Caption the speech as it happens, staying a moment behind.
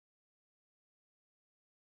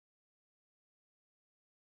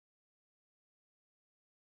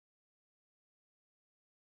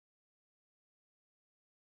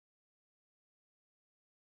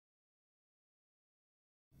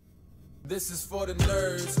This is for the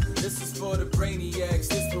nerds, this is for the brainiacs,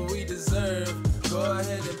 this what we deserve. Go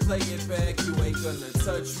ahead and play it back, you ain't gonna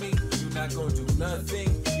touch me, you not gonna do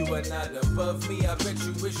nothing, you are not above me, I bet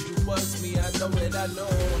you wish you was me, I know it, I know.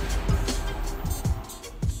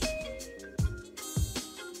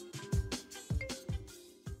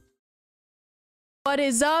 What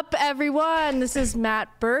is up, everyone? This is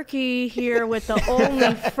Matt Berkey here with the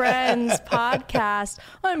Only Friends podcast.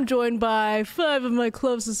 I'm joined by 5 of my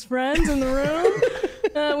closest friends in the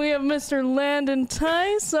room. We have Mr. Landon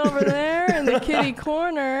Tice over there in the kitty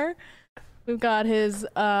corner. We've got his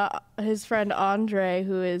friend Andre,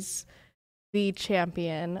 who is the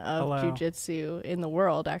champion of jiu-jitsu in the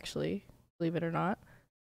world, actually, believe it or not.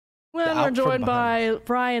 Well, we're joined by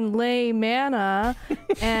Brian Laymana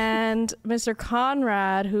and Mr.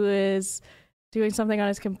 Conrad, who is doing something on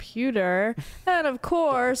his computer. And, of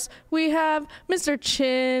course, we have Mr.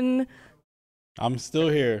 Chin. I'm still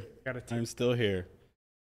here. I'm still here.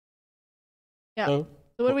 Yeah. So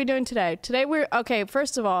what are we doing today? Today okay,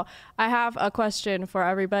 first of all, I have a question for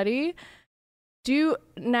everybody.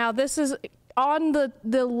 Now, this is on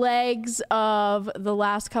the legs of the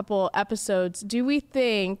last couple episodes. Do we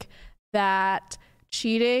think that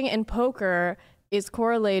cheating in poker is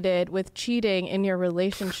correlated with cheating in your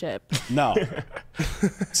relationship? No.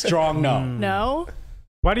 Strong no. No?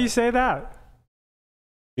 Why do you say that?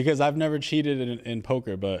 Because I've never cheated in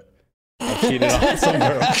poker, but I've cheated on some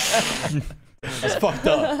girl. That's fucked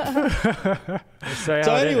up. So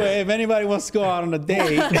anyway, if anybody wants to go out on a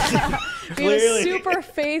date, we have a super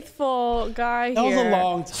faithful guy here. That was a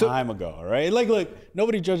long time ago, right? Like, look,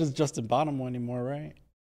 nobody judges Justin Bonomo anymore, right?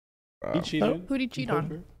 He cheated. Who'd he cheat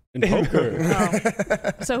on? In poker.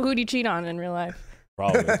 Oh. So who'd he cheat on in real life?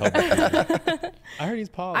 Probably. I heard he's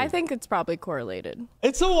poly. I think it's probably correlated.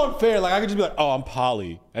 It's so unfair. Like, I could just be like, oh, I'm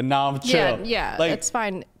poly, and now I'm chill. Yeah, like, it's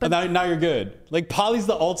fine. But now you're good. Like, poly's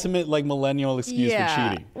the ultimate, like, millennial excuse for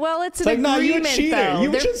cheating. Well, it's like, no, you're a cheater. Though.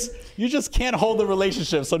 You just can't hold the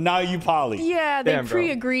relationship, so now you poly. Yeah, they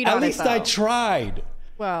pre-agreed on it, At least I tried.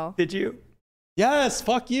 Well. Did you? Yes,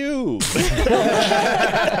 fuck you.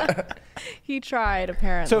 He tried,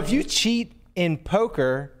 apparently. So if you cheat in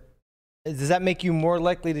poker, does that make you more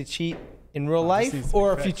likely to cheat in real life?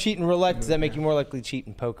 Or if you cheat in real life, does that make you more likely to cheat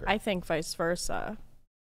in poker? I think vice versa.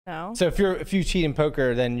 No? So if you cheat in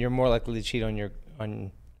poker, then you're more likely to cheat on Yeah,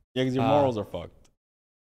 because your morals are fucked.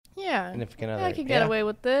 Yeah. Significant other. I could get away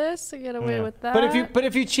with this. I get away with that. But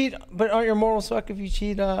if you cheat, but aren't your morals suck if you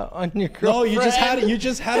cheat on your girlfriend? No, you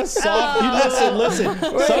just had a soft. Listen.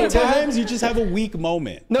 Sometimes you just have a weak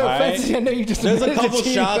moment. No offense, I know you just. There's a couple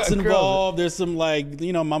shots involved. There's some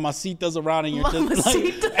mamacitas around,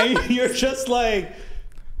 and you're just like.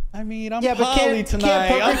 I mean, I'm poly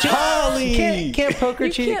tonight. I'm poly. Can't poker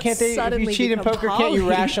cheat? If you cheat in poker, can't you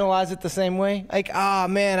rationalize it the same way? Like,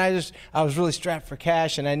 man, I was really strapped for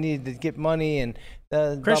cash and I needed to get money and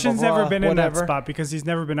Christian's never been in that spot because he's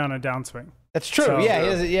never been on a downswing. That's true. So,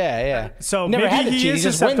 yeah. So never maybe he is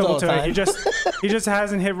susceptible to it. He just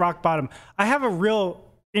hasn't hit rock bottom. I have a real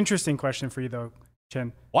interesting question for you though,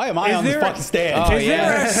 Chin. Why am I on this fucking stand? Is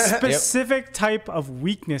there a specific type of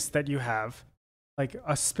weakness that you have? Like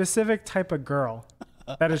a specific type of girl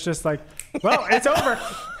that is just like, well, it's over.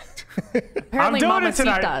 Apparently, I'm doing Mama it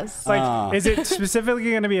tonight. Does. Like, is it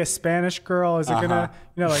specifically going to be a Spanish girl? Is it gonna,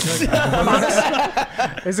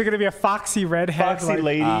 is it gonna be a foxy redhead, foxy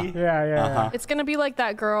lady? Yeah. It's gonna be like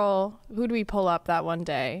that girl. Who do we pull up that one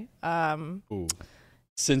day?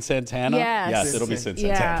 Sin Santana? Yes, it'll be Sin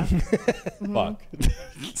Santana. Fuck.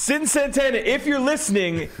 Sin Santana, if you're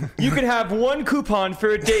listening, you can have one coupon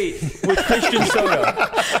for a date with Christian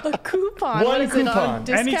Soda. A coupon? One What is coupon. It,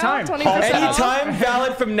 a discount? Anytime. 20% Anytime,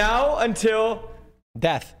 valid from now until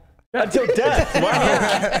death. Until death.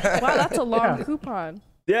 Wow. Wow, that's a long coupon.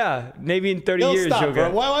 Yeah, maybe in 30 years stop, you'll bro.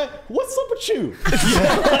 get. Why? What's up with you?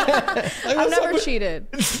 I've never cheated.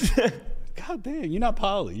 God damn, you're not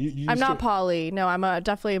poly. I'm not poly. No, I'm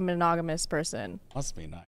definitely a monogamous person. Must be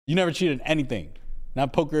not. You never cheated in anything.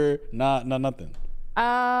 Not poker, not nothing.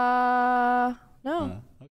 No.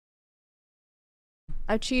 Okay.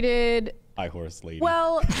 I've cheated. High horse lady.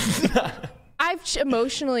 Well, I've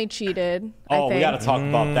emotionally cheated. I think. We gotta talk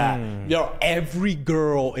about that. Yo, every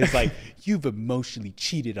girl is like, you've emotionally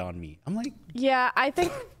cheated on me. I'm like, yeah, I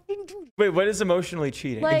think. Wait, what is emotionally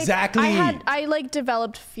cheating? Like, exactly. I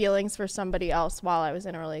developed feelings for somebody else while I was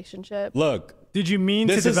in a relationship. Look. Did you mean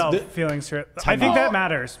to develop feelings for it? I think that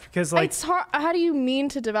matters because like it's hard. How do you mean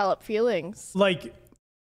to develop feelings? Like,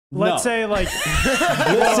 let's say like.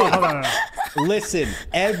 Hold on. Listen,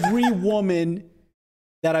 every woman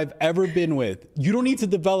that I've ever been with, you don't need to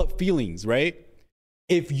develop feelings, right?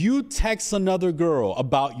 if you text another girl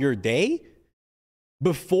about your day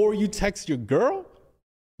before you text your girl,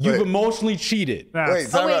 you've emotionally cheated.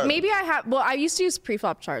 That's- Oh wait, maybe I have. Well, I used to use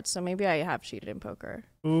pre-flop charts, so maybe I have cheated in poker.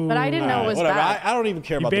 But I didn't know it was Whatever. bad. I don't even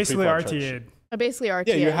care you about basically the pre-flop chart RTA'd. shit. I basically RTA.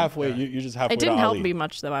 Yeah, you're halfway. You're just halfway. It didn't to help Ali. me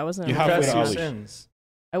much though. I wasn't. You halfway Confess to your Ali. sins.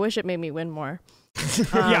 I wish it made me win more.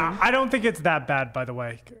 Yeah, I don't think it's that bad, by the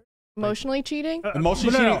way. Emotionally cheating.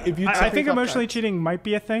 Emotionally No. cheating. If you I think pre-flop emotionally charts. cheating might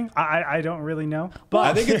be a thing. I don't really know. But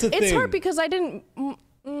I think it's a thing. It's hard because I didn't.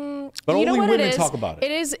 But you only know what women it is? talk about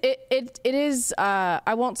it. It is.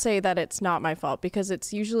 I won't say that it's not my fault because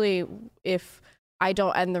it's usually if I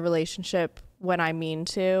don't end the relationship when I mean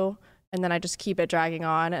to, and then I just keep it dragging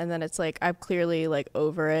on, and then it's like I'm clearly like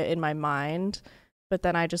over it in my mind, but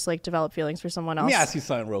then I just like develop feelings for someone else. Let me ask you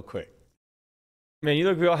something real quick. Man, you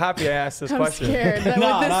look real happy I asked this I'm question. scared that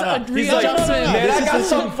No, with this no, no. He's like, readjustment. man, This I is got the-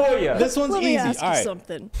 something for you. This one's Let me easy. ask All you right.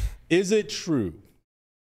 something. Is it true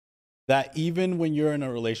that even when you're in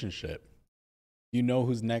a relationship, you know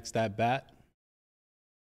who's next at bat?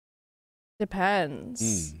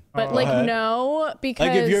 Depends. Mm. But Oh. like Go ahead. no, because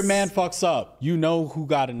Like if your man fucks up, you know who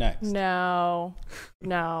got it next. No.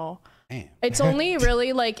 Damn. It's only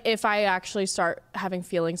really like if I actually start having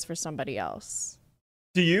feelings for somebody else.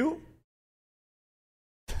 Do you?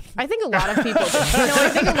 I think a lot of people do. No, I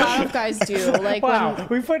think a lot of guys do. Like wow,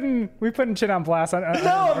 when we putting shit on blast.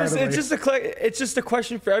 No, it's just a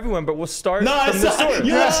question for everyone. But we'll start No, from it's the not. source.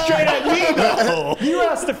 You went straight at me, though. You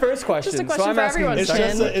asked the first question, Just a question so I'm for asking everyone, the It's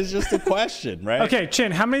second. Chin. it's just a question, right? Okay,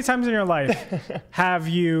 Chin, how many times in your life have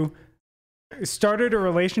you started a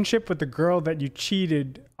relationship with the girl that you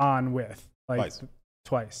cheated on with? Like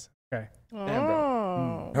twice. Okay.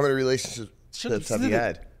 oh. How many relationships have you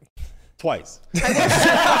had? Twice.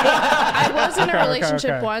 I was in a Okay,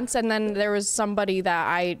 relationship okay. once and then there was somebody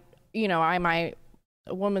that my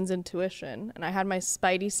woman's intuition and I had my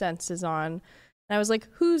spidey senses on and I was like,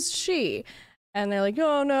 who's she? And they're like,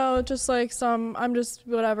 oh no, just like I'm just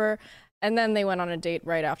whatever. And then they went on a date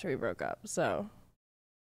right after we broke up. So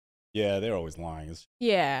Yeah, they're always lying.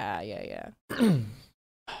 yeah.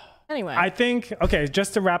 Anyway. I think, okay,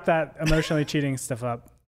 just to wrap that emotionally cheating stuff up,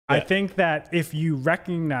 I Yeah. think that if you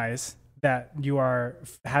recognize that you are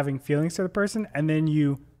having feelings for the person and then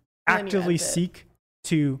you And then you actively end it. seek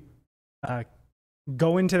to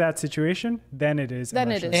go into that situation, then it is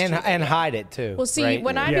Then it emotionally is. And cheating. hide it too. Well, see, right?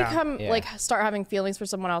 when I Yeah. become Yeah. like start having feelings for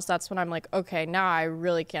someone else, that's when I'm like, okay, now I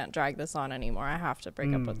really can't drag this on anymore. I have to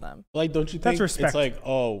break up with them. Like, don't you That's think respect. it's like,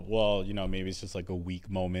 oh, well, maybe it's just like a weak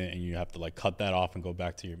moment and you have to like cut that off and go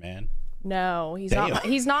back to your man? No, he's Damn. not.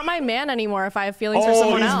 He's not my man anymore. If I have feelings for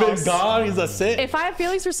someone else, been gone. He's a sit. if I have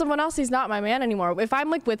feelings for someone else, he's not my man anymore. If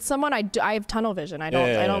I'm like with someone, I have tunnel vision. I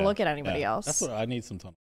don't look at anybody else. That's what I need.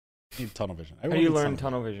 I need tunnel vision. How do you learn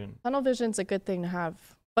tunnel vision? Tunnel vision's a good thing to have,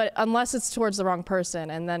 but unless it's towards the wrong person,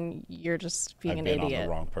 and then you're just being I've an been idiot. on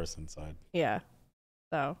the wrong person's side. Yeah.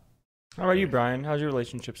 So. How about you, Brian? How's your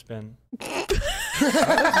relationships been?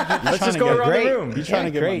 Let's just go around the room. You're trying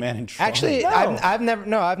to get my great. man in trouble. Actually,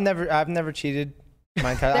 No. I've never cheated.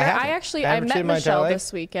 My entire, I met Michelle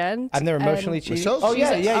this weekend. I've never and emotionally cheated. Michelle's- Oh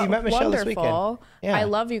yeah, she's, you met Michelle this weekend. wonderful. Yeah. I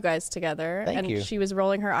love you guys together. Thank and you. she was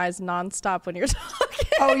rolling her eyes nonstop when you're talking.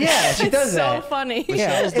 Oh yeah, she does It's that. so funny.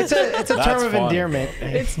 Yeah, it's a That's term of funny. endearment.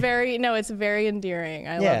 It's very endearing.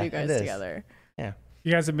 I Yeah, love you guys it is. together.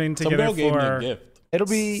 You guys have been Some together girl gave me a for gift. It'll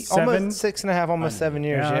be 7? almost 6.5, almost 7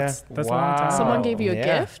 years. Yeah. that's a long time. Someone Oh, gave you a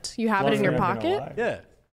yeah. gift. You have it in your pocket. Yeah.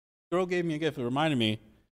 Girl gave me a gift. It reminded me.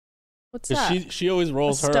 What's 'Cause that? she always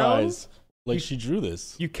rolls A her stone? eyes like she drew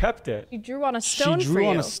this. You kept it. You drew on a She stone for drew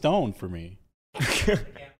on you. a stone for me.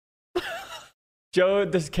 Joe,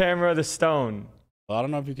 this camera, the stone. Well, I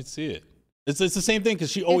don't know if you could see it. It's the same thing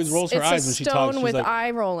because she always rolls her eyes when she It's a talks. stone She's with like, eye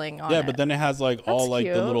rolling on yeah, it. but then it has like all like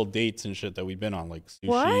the cute. little dates and shit that we've been on, like sushi.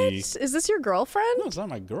 What? Is this your girlfriend? No, it's not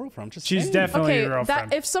my girlfriend. I'm just She's saying. definitely Okay, your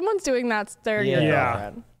girlfriend. if someone's doing that, they're your Yeah.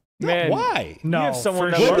 girlfriend. Man, Why? You No, have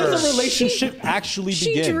someone for that sure. When works. does a relationship actually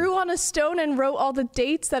She begin? drew on a stone and wrote all the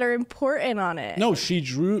dates that are important on it. No, she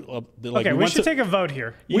drew. Like, Okay, we went should to, take a vote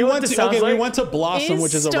here. You know what went this to, sounds okay, like? we went to Blossom,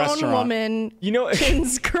 which is a Stone restaurant. Woman You know,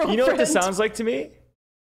 Chin's girlfriend. you know what this sounds like to me?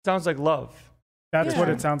 Sounds like love. That's Yeah. what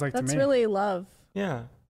it sounds like That's to me. really love. Yeah.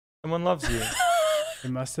 Someone loves you. It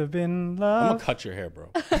must have been I'm gonna love. cut your hair, bro.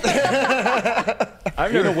 I've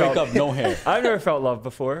You're never gonna wake felt, up no hair. I've never felt love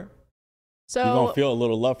before. You're gonna So feel a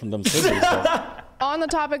little love from them scissors. though. on the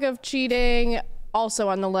topic of cheating, also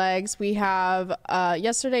on the legs, we have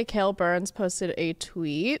yesterday Cale Burns posted a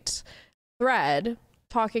thread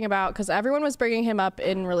talking about, because everyone was bringing him up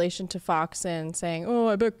in relation to Fox and saying, oh,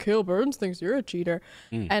 I bet Cale Burns thinks you're a cheater.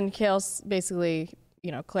 And Cale's basically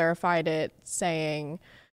clarified it, saying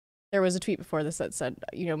there was a tweet before this that said,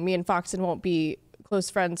 me and Foxen won't be close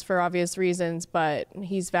friends for obvious reasons, but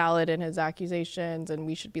he's valid in his accusations and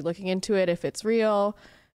we should be looking into it if it's real.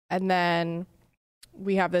 And then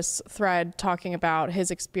we have this thread talking about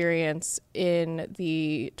his experience in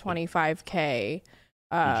the 25K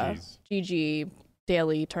GG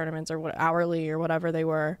daily tournaments, or what, hourly or whatever they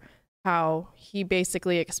were, how he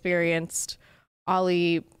basically experienced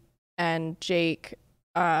Ali and Jake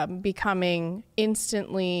becoming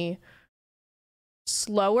instantly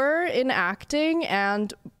slower in acting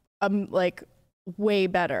and like way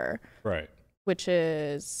better, right? Which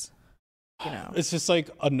is, it's just like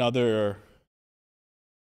another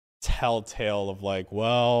telltale of like,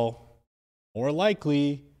 well, more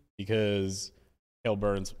likely, because Cale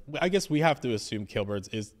Burns, I guess we have to assume Cale Burns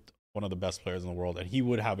is one of the best players in the world, and he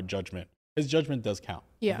would have a judgment. His judgment does count.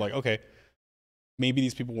 Yeah. Like, okay, maybe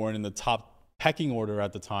these people weren't in the top pecking order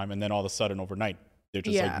at the time, and then all of a sudden overnight they're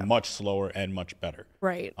just like much slower and much better.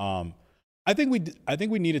 Right. I think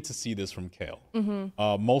we needed to see this from Cale,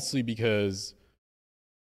 mostly because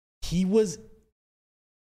he was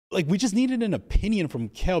like, we just needed an opinion from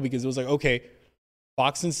Cale, because it was like, okay,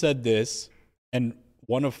 Foxen said this, and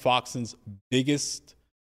one of Foxen's biggest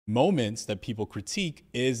moments that people critique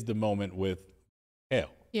is the moment with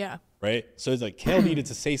Cale. Yeah. Right. So it's like Cale needed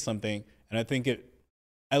to say something, and I think it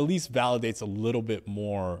at least validates a little bit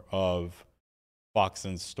more of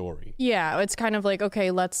Foxen's story. Yeah, it's kind of like,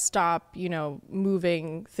 okay, let's stop,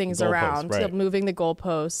 moving things around, right. moving the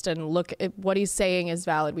goalpost, and look at what he's saying is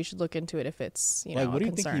valid. We should look into it if it's, like, what do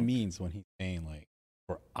you concern. think he means when he's saying like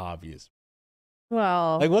for obvious?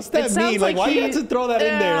 Well, like, what's that mean? Like, why do you have to throw that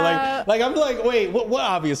in there? Like I'm like, wait, what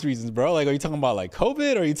obvious reasons, bro? Like, are you talking about like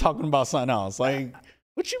COVID, or are you talking about something else? Like,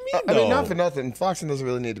 what you mean? I mean, not for nothing, Foxen doesn't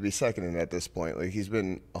really need to be seconded at this point. Like, he's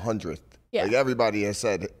been 100th. Yeah. Like, everybody has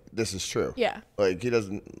said this is true. Yeah. Like, he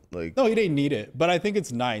doesn't like. No, he didn't need it, but I think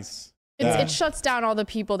it's nice. It shuts down all the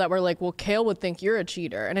people that were like, well, Cale would think you're a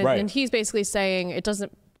cheater, and he's basically saying it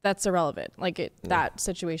doesn't. That's irrelevant. Like that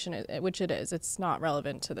situation, which it is, it's not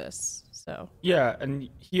relevant to this. So yeah, and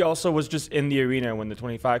he also was just in the arena when the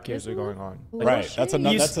 25Ks were going on. Like, right. That's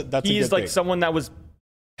a he's like thing. someone that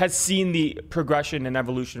has seen the progression and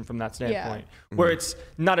evolution from that standpoint, where it's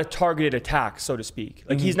not a targeted attack, so to speak.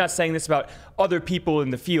 Like he's not saying this about other people in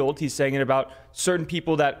the field. He's saying it about certain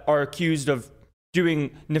people that are accused of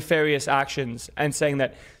doing nefarious actions, and saying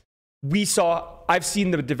that I've seen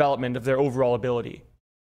the development of their overall ability.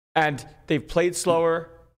 And they've played slower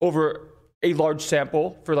over a large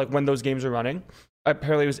sample for like when those games are running.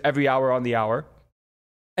 Apparently it was every hour on the hour.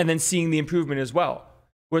 And then seeing the improvement as well.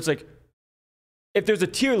 Where it's like, if there's a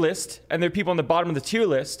tier list and there are people on the bottom of the tier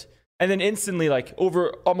list, and then instantly, like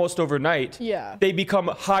almost overnight, they become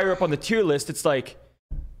higher up on the tier list, it's like,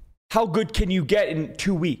 how good can you get in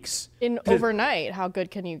 2 weeks? Overnight, how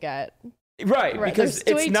good can you get? Right, because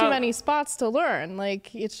there's way too many spots to learn.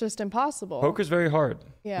 Like, it's just impossible. Poker's very hard.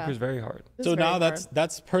 Yeah. Poker's very hard. So now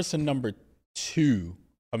that's person number 2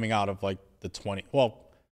 coming out of like the 20. Well,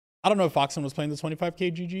 I don't know if Foxen was playing the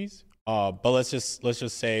 25K GGs, but let's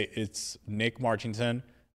just say it's Nick Marchington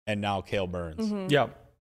and now Cale Burns. Yeah.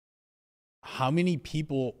 How many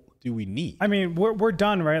people do we need? I mean, we're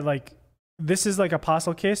done, right? Like, this is like a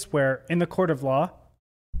Apostle case where in the court of law,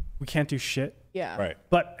 we can't do shit. Yeah. Right.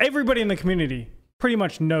 But everybody in the community pretty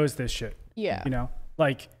much knows this shit. Yeah.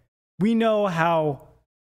 Like, we know how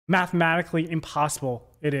mathematically impossible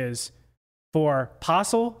it is for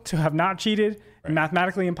Apostle to have not cheated, and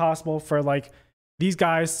mathematically impossible for like these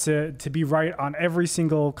guys to be right on every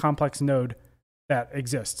single complex node that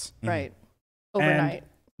exists. Right. Overnight. And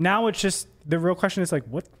now it's just, the real question is like,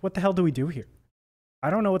 what the hell do we do here? I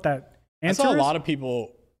don't know what that answer is. I saw a lot of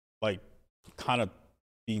people like kind of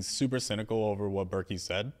being super cynical over what Berkey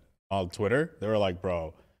said on Twitter. They were like,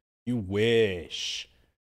 bro, you wish.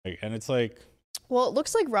 Like, and it's like, well, it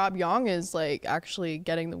looks like Rob Young is like actually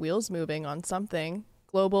getting the wheels moving on something.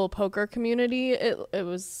 Global poker community,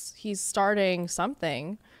 he's starting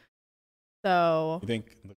something. So you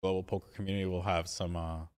think the global poker community will have some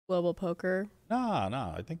global poker?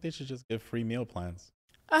 Nah, I think they should just give free meal plans.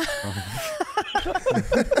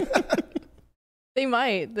 They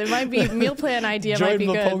might be meal plan idea. Join might be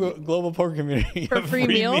good. Global poker community for free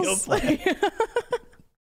meals.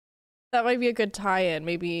 That might be a good tie-in.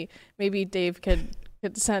 Maybe Dave could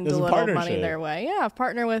send a little money their way. Yeah,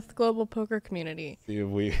 partner with Global Poker Community. See if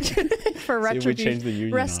we for change the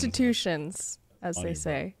union restitutions, as they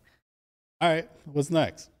say. All right, what's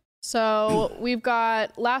next? So we've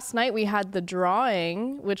got, last night we had the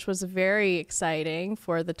drawing, which was very exciting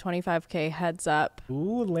for the 25K Heads Up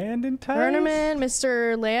Ooh, Landon Tice. tournament.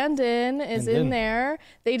 Mr. Landon is in there.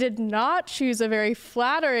 They did not choose a very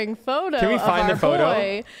flattering photo Can we of find our the photo?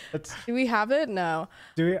 boy. Do we have it? No.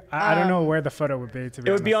 I don't know where the photo would be. To be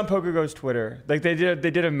It would be honest. on PokerGo's Twitter. Like they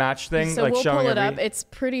did a match thing, So like we'll showing pull it up. every. It's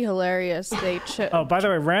pretty hilarious. Oh, by the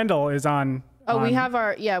way, Randall is on. Oh, we on-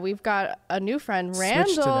 have we've got a new friend, Switch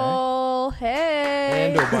today. Randall.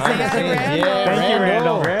 Hey. Randall Say behind the hi to scenes. Randall. Yeah, Thank you,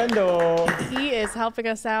 Randall. Randall. He is helping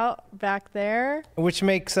us out back there. Which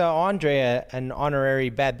makes Andre an honorary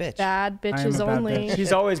bad bitch. Bad I am bitches a bad only. bitch.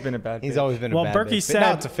 He's always been a bad. He's bitch. always been a Well, bad Berkey bitch. But now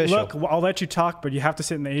said, it's official. "Look, I'll let you talk, but you have to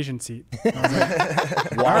sit in the Asian seat." I was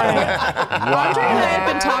like, Andre and I have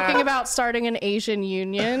been talking about starting an Asian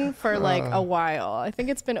union for like a while. I think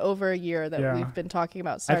it's been over a year that Yeah. we've been talking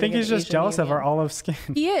about I starting think he's an just Asian jealous of union. our olive skin.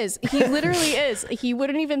 He is. He literally is. He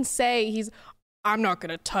wouldn't even say I'm not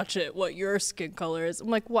gonna touch it. What your skin color is? I'm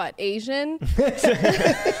like, what? Asian?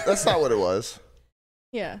 That's not what it was.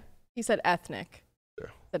 Yeah. He said ethnic.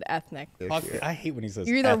 Said ethnic. Fuck, I hate when he says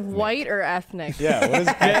You're either ethnic. white or ethnic. Yeah, what does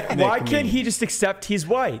ethnic Why can't mean? he just accept he's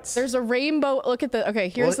white? There's a rainbow. Look at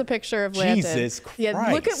here's What? the picture of Landon. Jesus Yeah,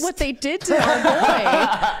 look at Christ. what they did to our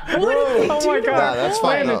boy. What did they Oh do my to God. our Nah, that's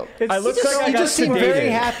boy? fucked up. I look like I He got just seemed very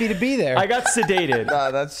sedated. happy to be there. I got sedated.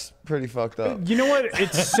 Nah, that's pretty fucked up. You know what?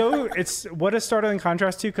 It's what a startling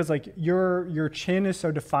contrast to, because like your chin is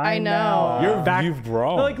so defined. I know. Now. You're- Back- you've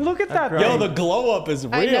grown. Like, look at that. Yo, thing. the glow up is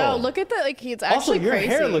real. I know. Look at that. Like it's Also, actually your crazy.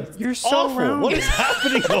 hair looks You're so awful. rounded. What is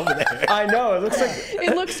happening over there? I know. It looks like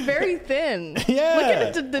It looks very thin. Yeah. Look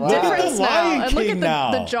at the Look at the difference now, Lion and look King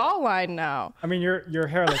at the now. jawline now. I mean, your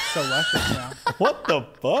hair looks so luscious now, What the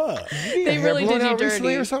fuck? They really did you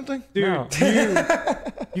recently dirty. or something? dude. No.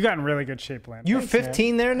 You got in really good shape, Landon. You were Thanks, man.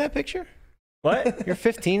 15 there in that picture? what? You're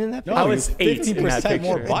 15 in that No, picture? I was 8 in that 15%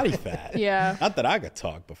 more picture. body fat. Yeah. Not that I could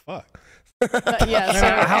talk, but fuck. But yeah.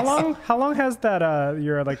 So How long has that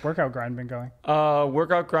your like workout grind been going?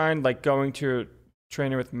 Workout grind, like going to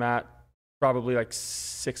trainer with Matt, probably like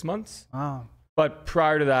 6 months. Wow. But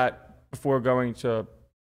prior to that, before going to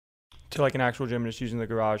like an actual gym and just using the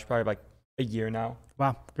garage, probably like a year now.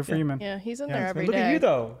 Wow. Good for you, man. Yeah, he's in Yeah, there every Look day. at you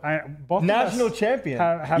though, Both national of us champion.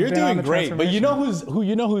 have You're been on doing the great, but you know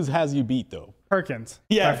transformation. who's has you beat though. Perkins.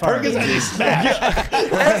 Yeah, by far. Perkins has you smashed.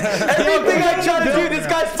 Everything I try to do, this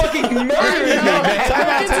guy's fucking murdering me.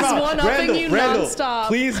 Perkins is one-upping you Randall, nonstop.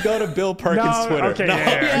 please go to Bill Perkins' No, Twitter. okay, No. yeah.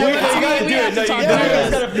 Yeah, You gotta we do have it. to No, talk you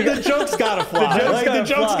about gotta- it. The joke's gotta fly. The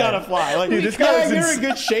joke's gotta fly. Like, Dude, this guy looks you're in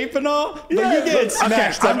good shape and all, but you get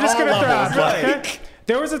smashed. I'm just on gonna all throw out. levels, Okay? like-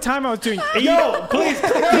 There was a time I was doing 8. Yo, please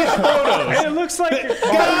click these photos. And it looks like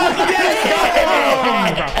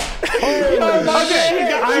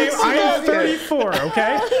I am 34.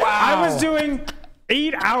 Okay. I was doing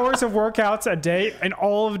 8 hours of workouts a day in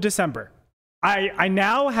all of December. I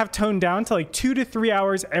now have toned down to like 2 to 3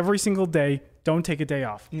 hours every single day. Don't take a day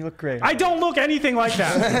off. You look great. I don't look anything like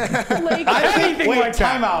that. Like, anything Wait, like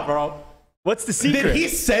that. time out, bro. What's the secret? Did he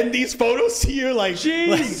send these photos to you? Like,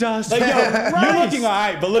 Jesus like, yo, you're looking all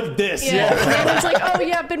right, but look at this. yeah. Landon's like, oh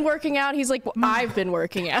yeah, I've been working out. He's like, well, I've been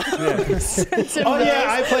working out. Sends him Oh those. yeah,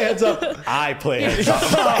 I play heads up. I play heads up.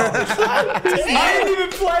 I didn't even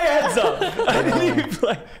play heads up. I didn't even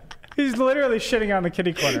play. He's literally shitting on the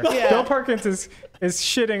kitty corner. Yeah. Bill Perkins is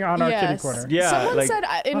shitting on our kitty Yes. corner. Yeah, Someone like- said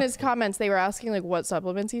in his comments they were asking like what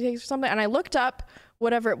supplements he takes or something, and I looked up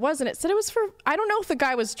whatever it was, and it said it was for, I don't know if the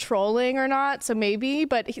guy was trolling or not, so maybe,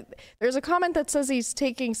 but there's a comment that says he's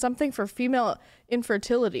taking something for female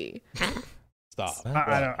infertility. Stop.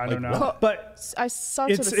 I don't know. what? But I saw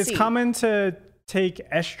to the it's C. common to take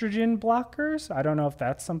estrogen blockers. I don't know if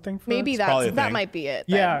that's something for Maybe probably a that thing. might be it.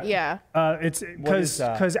 then. Yeah. Yeah. It's What is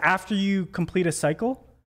that? because after you complete a cycle,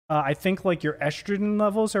 I think like your estrogen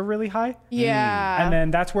levels are really high, Yeah. and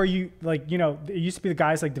then that's where you like it used to be the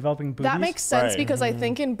guys like developing boobies. that makes sense Right. because I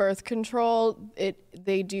think in birth control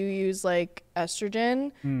they do use like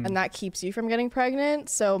estrogen and that keeps you from getting pregnant.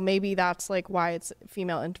 So maybe that's like why it's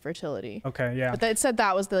female infertility. Okay, yeah. But it said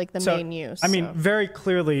that was the So, main use. I mean, so. very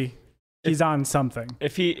clearly he's on something.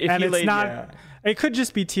 If he And it's laid, not. yeah. It could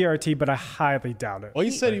just be TRT, but I highly doubt it. Well,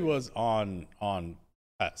 he said he was on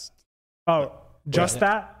test. Oh, just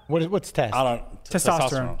that? What's test? I don't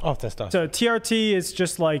Testosterone. Oh, testosterone. So TRT is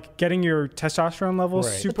just like getting your testosterone levels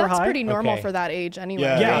Right. super But that's high. pretty normal Okay. for that age anyway.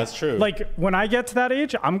 Yeah, Yeah, that's true. Like when I get to that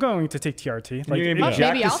age, I'm going to take TRT. Like You're gonna be Oh,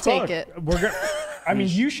 jacked maybe as I'll fuck. take it. we're gonna. I mean,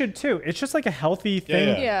 you should too. It's just like a healthy thing.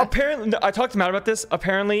 Yeah. Yeah. Apparently, I talked to Matt about this.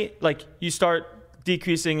 Apparently, like you start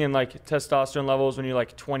decreasing in like testosterone levels when you're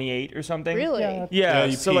like 28 or something. Really? Yeah. Yeah.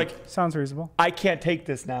 you So peak. like, Sounds reasonable. I can't take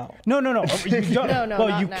this now. No. You don't. No, well,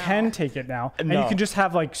 not you now. can take it now, and No. you can just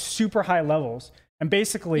have like super high levels, and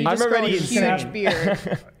basically, You just I'm grow a already huge insane.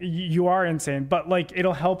 beard. you are insane. But like,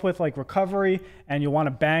 it'll help with like recovery, and you'll want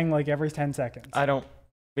to bang like every 10 seconds. We You don't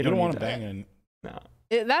need want to that. bang in. No.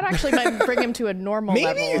 That actually might bring him to a normal Maybe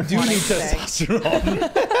level. you of do wanting need to bang.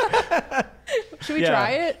 testosterone. Should we Yeah. try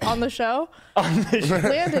it on the show?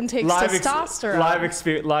 Landon takes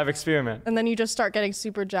testosterone. Live experiment. And then you just start getting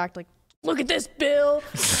super jacked, like, look at this, Bill.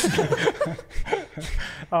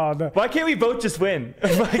 Why can't we both just win?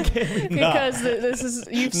 Why can't we? Because this is,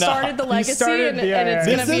 you've started the You legacy started- and yeah, it's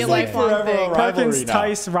yeah. going to This be is a like lifelong forever thing. a rivalry Perkins now.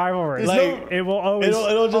 Tice rivalry. Like, it will always.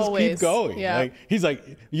 It'll just Always, keep going. yeah. Like he's like,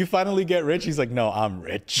 you finally get rich. He's like, no, I'm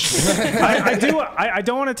rich. I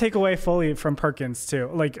don't want to take away fully from Perkins too.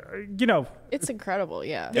 Like, It's incredible,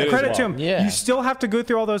 yeah. It is credit to wild. him. Yeah. You still have to go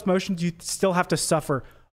through all those motions. You still have to suffer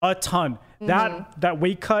a ton. That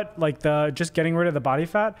weight cut, like the just getting rid of the body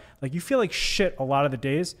fat, like you feel like shit a lot of the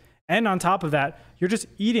days. And on top of that, you're just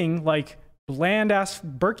eating like bland ass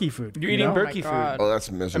Berkey food. You're you eating know? Berkey God. food. Oh, that's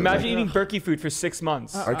miserable. Imagine eating Berkey food for 6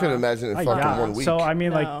 months. I couldn't imagine it My fucking God. 1 week. So I mean,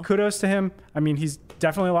 No. like kudos to him. I mean, he's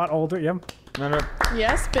definitely a lot older. Yeah. No.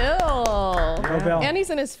 Yes, Bill. Go Bill. And he's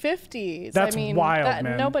in his 50s. That's I mean, wild,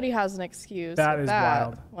 man. Nobody has an excuse. That with is that.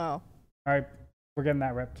 wild. Wow. All right, we're getting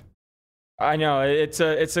that ripped. I know it's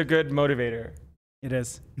a good motivator. It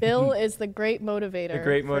is. Bill is the great motivator. The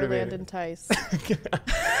great for motivator. Landon Tice.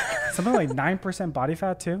 Something like 9% body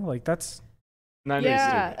fat too. Like that's.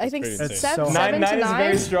 Yeah, I think pretty insane. seven, So- seven Nine to is a nine.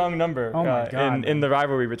 very strong number Oh my God, in the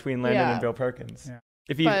rivalry between Landon Yeah. and Bill Perkins. Yeah.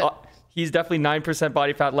 If he, But- he's definitely 9%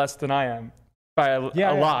 body fat less than I am by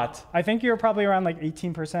a lot. I think you're probably around like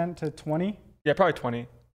 18% to 20. Yeah, probably 20.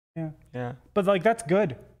 Yeah. Yeah. But like that's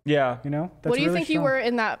good. Yeah. You know. That's What do you really think you strong. were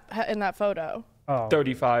in that photo? Oh.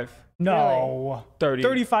 35. No. 30.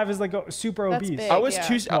 35 is like super That's obese. big. I was Yeah.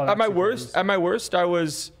 two Well, at my that's worst. obese. At my worst, I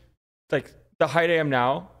was like the height I am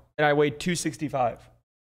now, and I weighed 265.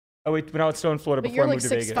 I weighed when I was still in Florida But before you're I like moved to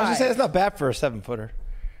Vegas. 6'5". I was just saying it's not bad for a 7-footer.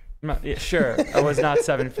 Yeah, sure, I was not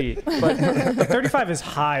 7 feet, but 35 is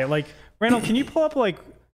high. Like Randall, can you pull up like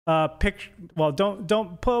Well,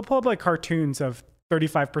 don't pull up like cartoons of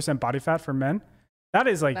 35% body fat for men. That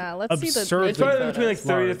is like Nah, let's see the absurdly it's probably photos. between like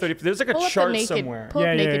 30 to large. 30. There's like a Pull up the chart naked, somewhere. pull up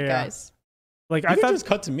Yeah, yeah, naked yeah. guys. Like You I can thought just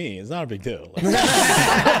cut to me. It's not a big deal. Like, that's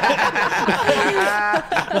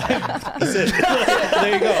it.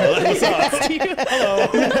 There you go. What's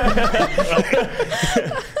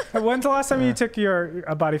up? When's the last time you took your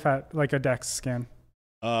body fat, like a DEX scan?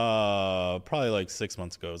 Probably like 6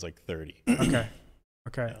 months ago. It was like 30. Okay.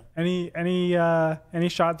 Okay. Any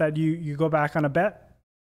shot that you go back on a bet?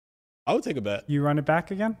 I would take a bet. You run it back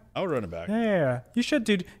again? I would run it back. Yeah. You should,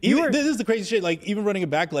 dude. This is the crazy shit. Like even running it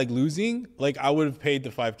back, like losing, like I would have paid the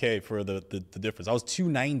 5K for the difference. I was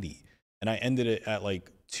 290 and I ended it at like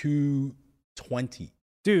 220.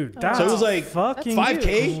 Dude, that's So it was like fucking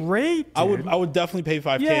 5K? great. I dude. would definitely pay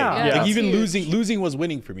 5K. Yeah. Like that's even huge. losing was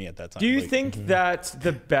winning for me at that time. Do you Like, think that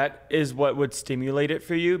the bet is what would stimulate it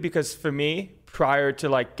for you? Because for me, prior to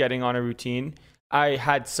like getting on a routine, I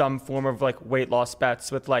had some form of like weight loss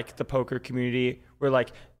bets with like the poker community where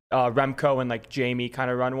like Remco and like Jamie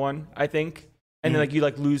kind of run one, I think. And then like you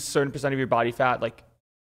like lose certain percent of your body fat, like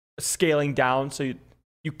scaling down. So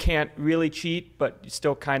you can't really cheat, but you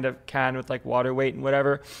still kind of can with like water weight and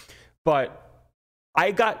whatever. But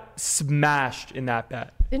I got smashed in that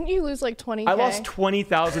bet. Didn't you lose like 20K? I lost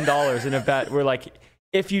 $20,000 in a bet where like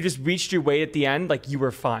if you just reached your weight at the end, like you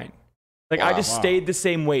were fine. Like I just stayed the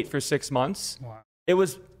same weight for 6 months. Wow. It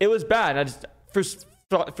was bad. I just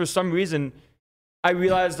for some reason I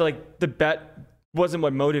realized like the bet wasn't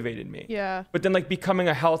what motivated me. Yeah. But then like becoming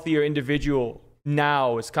a healthier individual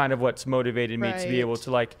now is kind of what's motivated me to Right. be able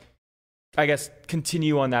to like I guess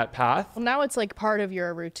continue on that path. Well, now it's like part of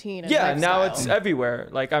your routine. And Yeah, now lifestyle. it's everywhere.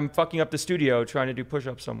 Like I'm fucking up the studio trying to do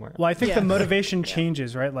push-ups somewhere. Well, I think Yeah. the motivation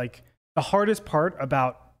changes, right? Like the hardest part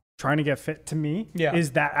about trying to get fit to me Yeah.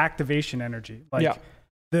 is that activation energy. Like Yeah.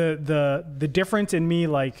 the difference in me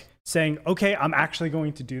like saying, okay, I'm actually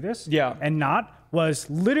going to do this Yeah. and not was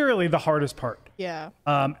literally the hardest part. Yeah.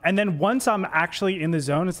 And then once I'm actually in the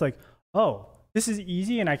zone, it's like, oh, this is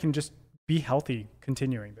easy and I can just be healthy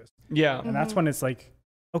continuing this. Yeah. And that's when it's like,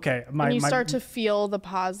 okay, And you start to feel the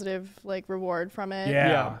positive like reward from it. yeah.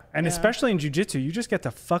 Yeah. And Yeah. especially in jujitsu, you just get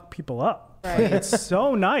to fuck people up. Right. It's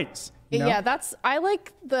so nice. you know? Yeah, I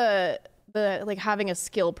like the like having a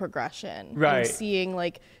skill progression. Right. And seeing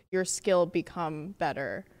like your skill become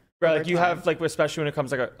better. Right, over like you time. have like especially when it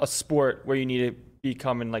comes like a sport where you need to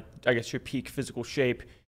become in like, I guess, your peak physical shape,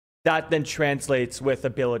 that then translates with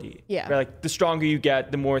ability. Yeah. Right? Like the stronger you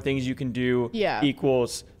get, the more things you can do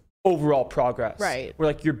equals overall progress. Right. Where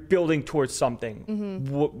like you're building towards something,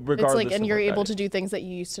 regardless. It's like, and of you're what that able is. to do things that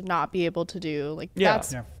you used to not be able to do. Like Yeah.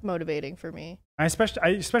 that's motivating for me. I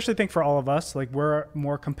especially think for all of us, like we're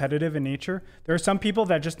more competitive in nature. There are some people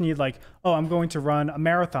that just need like, oh, I'm going to run a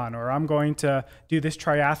marathon or I'm going to do this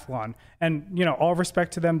triathlon. And, you know, all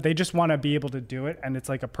respect to them. They just want to be able to do it. And it's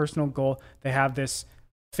like a personal goal. They have this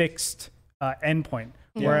fixed endpoint.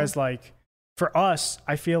 Whereas like for us,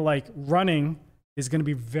 I feel like running is going to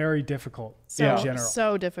be very difficult in general.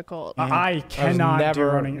 So difficult. I cannot do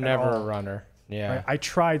running at never all. a runner. Yeah. Right? I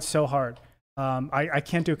tried so hard. I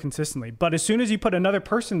can't do it consistently. But as soon as you put another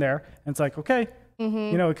person there, and it's like, okay, you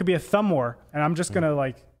know, it could be a thumb war, and I'm just going to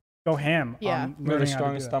like go ham. Yeah. On You're the learning how to do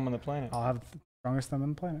strongest that. thumb on the planet. I'll have the strongest thumb on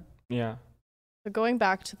the planet. Yeah. So going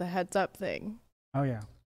back to the heads up thing. Oh, yeah.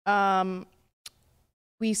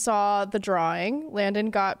 We saw the drawing.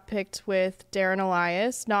 Landon got picked with Darren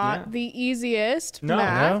Elias. Not the easiest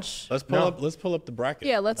match. Let's pull up the bracket.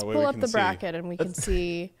 Yeah, let's That way pull we up can the see. bracket and we can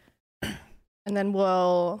see. And then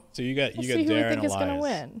we'll So you got see Darren who we think is Elias. gonna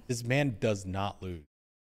win. This man does not lose.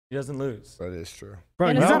 He doesn't lose. That is true. Bro,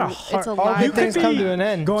 And you it's got a- a hard, it's a all live you Good could things come be to an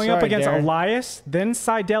end. going up Sorry, against Darren. Elias, then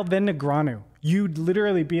Seidel, then Negreanu. You'd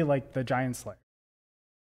literally be like the Giant Slayer.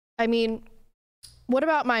 I mean, what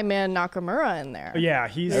about my man Nakamura in there? But yeah,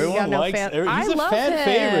 he's You got Everyone no likes- fan- he's I a love fan him.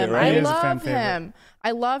 favorite, right? I He is a fan love favorite. him.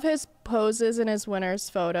 I love his poses and his winners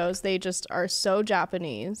photos. They just are so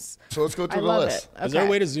Japanese. So let's go I through the love list. it. Okay. Is there a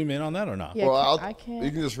way to zoom in on that or not? Yeah, Well, I can. you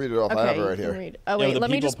can just read it off. Okay, I have it you right can here. read. Oh Yeah, wait, the let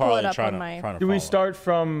me people just pull it probably up trying on to my. Do we follow. start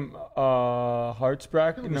from Hearts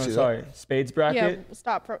bracket? No, see that. sorry, Spades Yeah, bracket.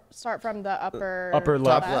 start from the upper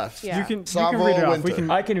left. Top left. Yeah. you can Savo read it off. We Winter.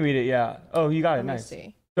 can I can read it. Yeah. Oh, you got it. Let me Nice.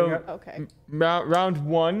 see. So Okay. round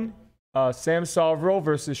one, Sam Soverel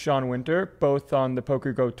versus Sean Winter, both on the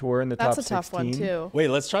Poker Go Tour in the That's top a tough 16. one too. Wait,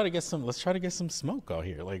 let's try to get some smoke out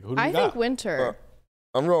here. Like who do we I got? think Winter.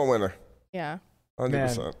 I'm rolling winner. Yeah.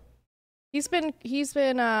 100%. He's been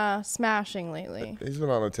smashing lately. He's been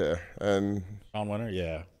on a tear. And Sean Winner,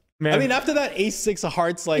 yeah. Man, I mean, after that ace-6 of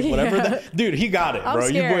hearts, like whatever, that, dude, he got it, I'm bro.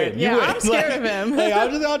 scared. You win. Yeah, you win. I'm scared of Like- him. Like, I'm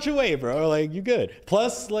just out your way, bro. Like you good.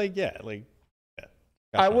 Plus, like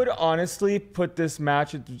I would honestly put this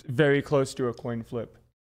match very close to a coin flip,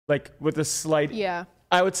 like with a slight. Yeah.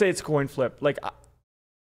 I would say it's coin flip. Like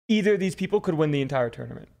either of these people could win the entire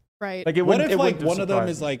tournament. Right. Like it What wouldn't. if it like wouldn't one of them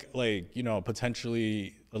surprise is me. like you know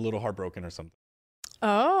potentially a little heartbroken or something?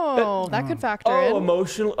 Oh, that could factor Oh, in.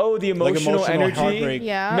 emotional. Oh, the emotional, emotional energy. heartbreak.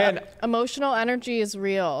 Yeah. Man. Emotional energy is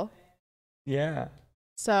real. Yeah.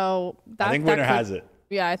 So that, I think that Winner could- has it.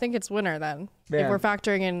 Yeah, I think it's winner then. If Man. we're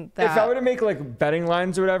factoring in that. If I were to make like betting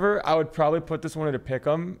lines or whatever, I would probably put this one at a pick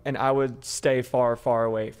 'em, and I would stay far, far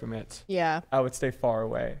away from it. Yeah. I would stay far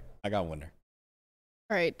away. I got Winner.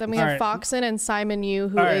 All right. Then we All have right. Foxen and Simon Yu,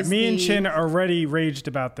 who All right, is me and the- Chin already raged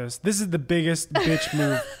about this. This is the biggest bitch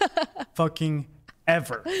move fucking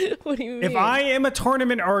ever. What do you mean? If I am a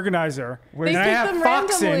tournament organizer they and I pick have them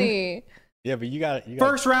Foxen randomly. Yeah, but you got it.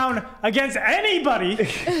 first round against anybody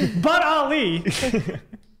but Ali,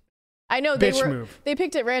 I know bitch move. they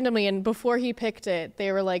picked it randomly, and before he picked it,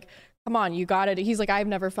 they were like, "Come on, you got it." He's like, "I've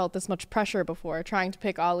never felt this much pressure before trying to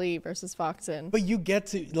pick Ali versus Foxen." But you get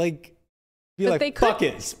to like be But like, they could- fuck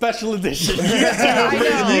it, special edition. I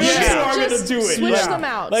know. You Yeah. are gonna Just do it. switch Yeah. them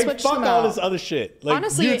out. Like Switch fuck them all out. this other shit. Like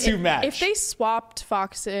Honestly, you two match. if they swapped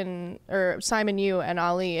Foxen or Simon Yu and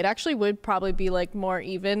Ali, it actually would probably be like more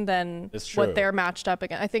even than It's true. what they're matched up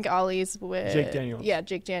against. I think Ali's with Jake Daniels. Yeah,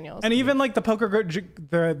 Jake Daniels. And even like the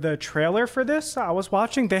the trailer for this, I was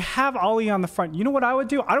watching. They have Ali on the front. You know what I would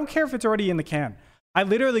do? I don't care if it's already in the can. I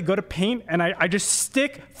literally go to paint and I just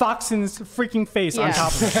stick Foxen's freaking face on Yeah.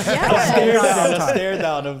 top of it. Yeah. a stare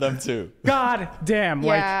down of them too. God damn!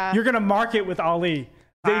 Yeah. Like you're gonna mark it with Ali.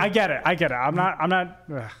 I get it. I'm not.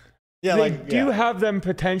 Ugh. Yeah, They like do have them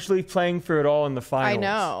potentially playing for it all in the finals. I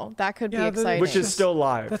know that could be Yeah, exciting. Which is still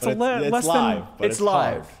live. That's But it's less live, than. but it's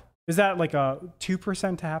live. hard. Is that like a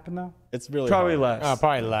 2% to happen though? It's really Probably hard. less.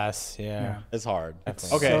 Probably less. Yeah. It's hard.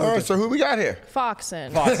 That's Okay, all right, so who we got here?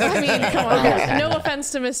 Foxen. I mean, come on. No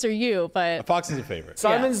offense to Mr. Yu, but Fox is a favorite.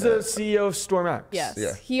 Simon's the CEO of StormX. yes.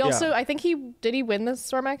 Yeah. He also, Yeah. I think did he win the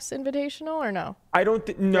StormX Invitational or no? I don't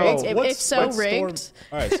think. No. Rigged? If What's- so, what's Storm- rigged.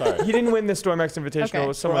 All right, sorry. He didn't win the StormX Invitational. Okay. It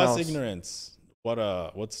was For someone us else. ignorance,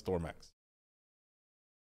 what's StormX?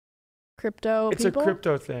 Crypto It's people? a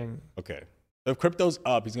crypto thing. Okay. If crypto's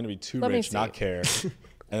up, he's gonna be too Let me rich, see. not care.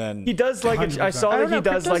 And then He does like. I 100%. saw I that don't he know,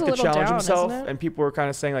 does crypto's like a to little challenge down, himself, isn't it? and people were kind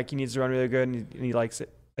of saying like he needs to run really good, and he likes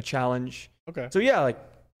it. a challenge. Okay. So yeah, like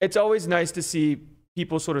it's always nice to see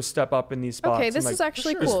people sort of step up in these spots. Okay, and, this like, is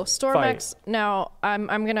actually just cool. fight. StormX. Now, I'm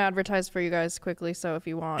gonna advertise for you guys quickly. So if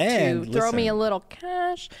you want And to throw me a listen. little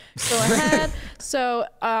cash, go ahead. So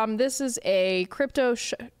this is a crypto.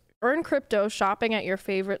 Earn crypto shopping at your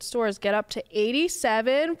favorite stores. Get up to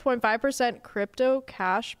 87.5% crypto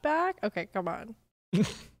cash back. Okay, come on.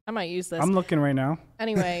 I might use this. I'm looking right now.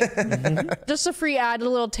 Anyway, just a free ad, a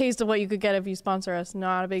little taste of what you could get if you sponsor us.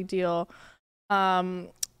 Not a big deal.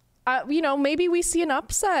 You know, maybe we see an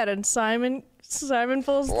upset and Simon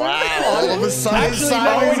pulls through. Wow. All of a sudden,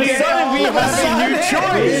 we have a new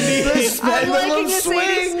choice.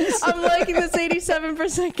 I'm liking this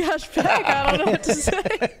 87% cash back. I don't know what to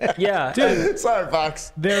say. Yeah. Dude, Sorry,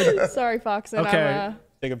 Fox. they're, Sorry, Fox. And Okay.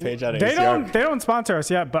 Take a page out of they ACR. don't sponsor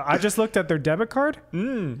us yet, but I just looked at their debit card.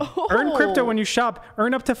 Earn crypto when you shop.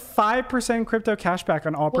 Earn up to 5% crypto cash back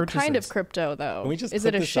on all What purchases. kind of crypto, though? Can we just Is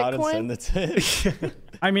clip it a this out and shitcoin? send it to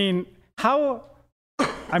I mean,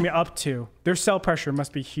 up to. Their sell pressure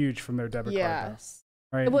must be huge from their debit card. Yes.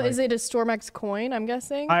 Though, right? Well, Like, is it a StormX coin, I'm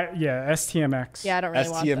guessing? yeah, STMX. Yeah, I don't really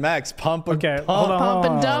want that. STMX, pump and Okay, pump. hold on. Pump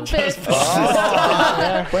and dump it.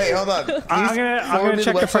 Wait, hold on. I'm gonna forward me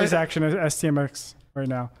check the website. price action of STMX right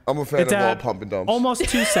now. I'm a fan It's of all at pump and dumps. almost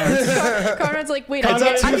 2 cents. Conrad's like, wait, It's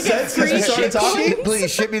I up can 2 get cents free since we started shit talking? coins?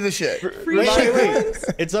 Please ship me the shit. Free Wait, shit wait, coins?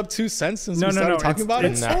 wait. It's up 2 cents since No, we no, started no. talking about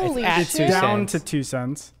it's it? Holy at shit. down to 2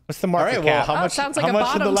 cents. What's the All market right, well, cap? how Oh, much, sounds like how a much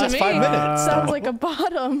in bottom the last to 5 me. minutes? Sounds like a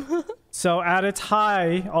bottom. So at its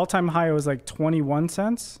high, all-time high, it was like 21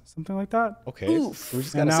 cents, something like that. Okay, so we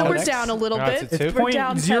just And gotta now So we're it's- down a little No, bit. it's a two. We're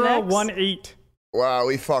down 10x. 0.018. Wow,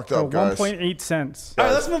 we fucked So up, guys. 1.8 cents. All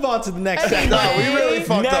right, let's move on to the next Anyway. segment. No, we really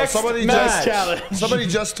fucked up. Next Somebody match.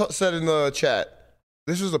 just said in the chat,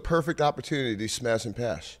 this was a perfect opportunity to smash and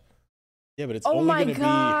pass. Yeah, but it's Oh only my going to be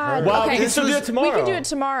god! her. Wow, okay, we can still do it tomorrow. We can do it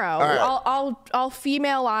tomorrow. right. I'll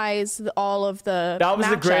female-ize all of the. That was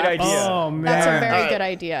a great matchups. idea. Oh, man. That's a very Alright. good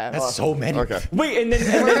idea. That's so many. Okay. Wait, and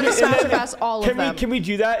then We're gonna smash and pass all of can them. we can we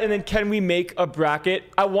do that? And then can we make a bracket?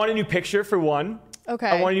 I want a new picture for one. Okay.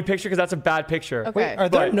 I want a new picture because that's a bad picture. Okay. Wait, are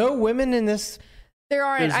there But- no women in this? There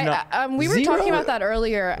aren't. There's We were Zero? talking about that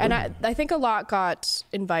earlier, and I think a lot got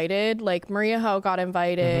invited. Like Maria Ho got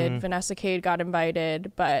invited, Vanessa Cade got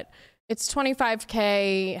invited, but it's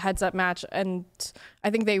 25K heads up match, and I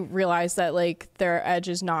think they realized that like their edge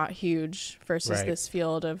is not huge versus Right. this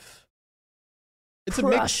field of. It's a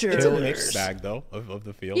mixed bag, though, of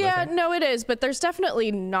the field. I Yeah, think. no, it is, but there's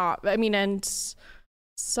definitely not. I mean, and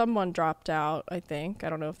someone dropped out. I think I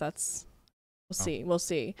don't know if that's. We'll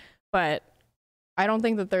see, but. I don't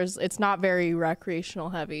think that it's not very recreational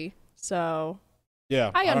heavy. So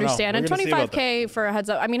Yeah, I don't know. understand. We're And gonna see about that. 25K for a heads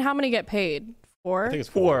up. I mean, how many get paid? 4? I think it's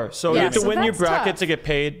 4. So Yeah, you have to so win your that's bracket tough. to get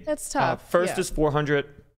paid. That's tough. First yeah. is 400.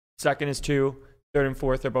 Second is 2. Third and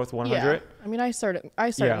fourth are both 100. Yeah. I mean, I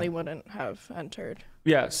certainly wouldn't have entered.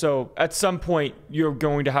 Yeah, so at some point you're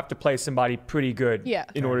going to have to play somebody pretty good Yeah.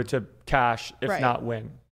 in order to cash, if Right. not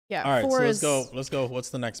win. Yeah. All right, 4 so is. let's go. What's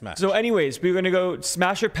the next match? So anyways, we're going to go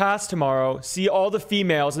smash or pass tomorrow, see all the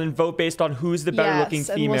females, and then vote based on who's the better looking Yes,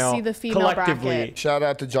 and female we'll see the female collectively. bracket. Shout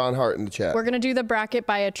out to John Hart in the chat. We're gonna do the bracket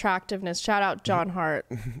by attractiveness. Shout out John Hart.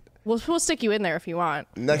 We'll stick you in there if you want.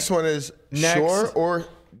 Next one is Next. Shore or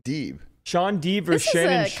Deeb. Sean Deeb versus This is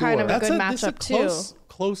Shannon a Shore. kind of a That's good this is a matchup,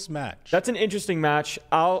 close match. That's an interesting match.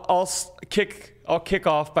 I'll kick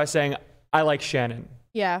off by saying I like Shannon.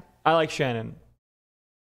 Yeah. I like Shannon.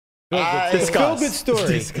 Feel good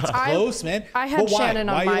story. It's close, man. I had But why? Shannon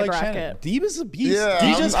on Why you my like bracket. Shannon? Deeb is a beast. Yeah,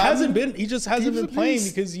 he just I'm- hasn't been. He just hasn't Deeb's been a playing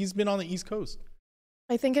beast. because he's been on the East Coast.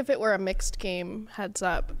 I think if it were a mixed game, heads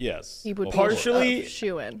up, Yes. he would Partially- be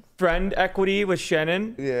shoe in. Friend equity with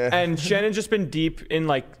Shannon. Yeah. And Shannon's just been deep in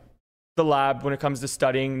like the lab when it comes to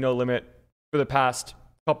studying No Limit for the past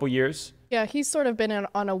couple years. Yeah, he's sort of been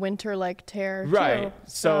on a winter like tear. Right. Too.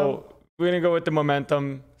 So we're gonna go with the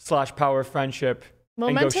momentum / power friendship. and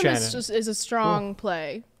go momentum Shannon. is a strong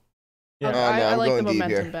play. Yeah. No, I I'm like the going Deeb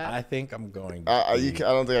momentum here. bet. I think I'm going. I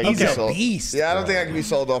don't think I can He's be a sold. beast. Yeah, I don't think I can be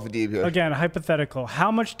sold off of Deeb here. Again, hypothetical.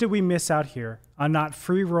 How much did we miss out here on not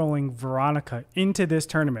free rolling Veronica into this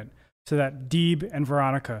tournament so that Deeb and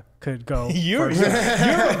Veronica could go You're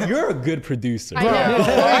first? you're a good producer. I know.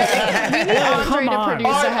 We need Andre come to on.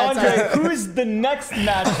 produce a heads Andre, up. who's the next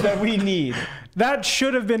match that we need? That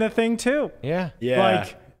should have been a thing too. Yeah. Yeah.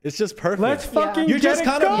 Like It's just perfect. Let's fucking You're just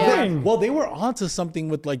get it kind of going. well, they were onto something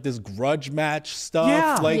with like this grudge match stuff,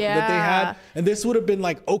 Yeah. that they Yeah. had, and this would have been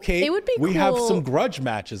like, okay, It would be we have cool some grudge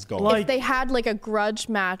matches going. Like- if they had like a grudge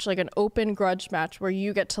match, like an open grudge match where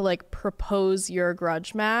you get to like propose your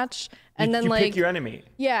grudge match and then you like pick your enemy.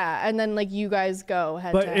 yeah, and then like you guys go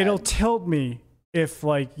head But to it'll head. tilt me if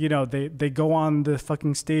like, you know, they go on the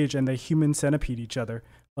fucking stage and they human centipede each other.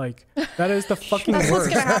 Like that is the fucking That's what's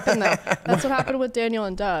worst. gonna happen though. That's what happened with Daniel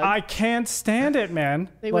and Doug. I can't stand it, man.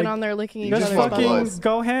 They like, went on there licking each just other's fucking butts.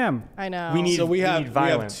 go ham. I know. We need- so we have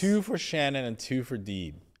violence. 2 for Shannon and 2 for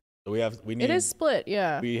Deeb. So we need It is split,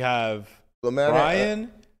 yeah. we have LeMan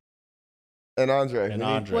Brian and Andre. and We need-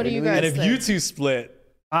 Andre. What do you And guys if think? you 2 split,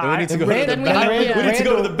 then we I, need to go to the Then we back. need- yeah. We need to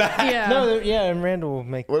go to the back. Yeah. No, yeah, and Randall will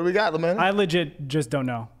make. What do we got, LeMan? I legit just don't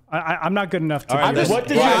know. I'm not good enough to All right, do then. this. What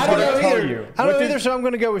did Yeah, your I don't know heart tell either. you? I don't know either, so I'm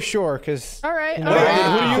going to go with Shore because. All right, all Wait, right.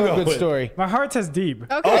 who do you go Good with? story. My heart says deep.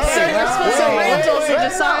 Okay, so Randall's the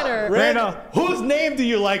decider. Randall, whose name do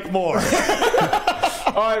you like more? All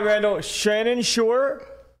right, Randall. Shannon Shore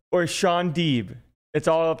or Sean Deeb? It's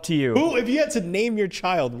all up to you. Who, if you had to name your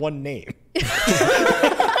child one name?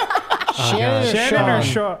 Shannon or Shannon or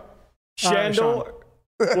Sean? Shaw? Shandel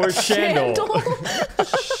or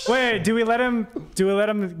Shandel? Wait, do we let him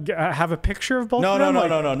have a picture of both No, of no, them? no, Like-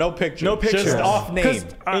 no, no, no picture. No picture. Just off name.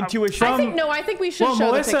 Intuition. I think we should Well,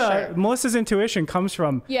 show the picture. Melissa's intuition comes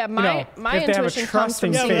from Yeah, you my know, if they have a intuition comes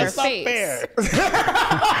from trusting seeing their face. face.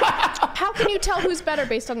 How can you tell who's better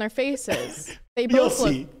based on their faces? They You'll both look.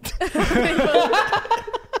 see.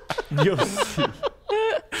 You'll see.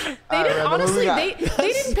 They didn't, Randall, what do honestly, we got? they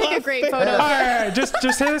didn't pick a great photo. All right, just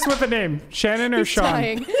hit us with a name, Shannon or He's Sean.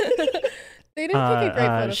 dying. They didn't pick a great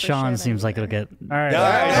photo for Sean Shannon. seems like it'll get. All right, All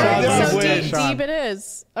right, All right, Sean so wins. deep it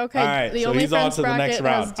is. Okay, All right, the so only he's on friends to the next bracket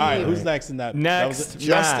round. has All right, deep. who's next in that? Next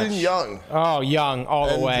Justin match. Young. Oh, Young, all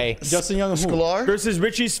the way. Justin Young and who? Sklar? Versus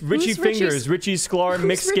Richie Who's Fingers. Richie Sklar, who's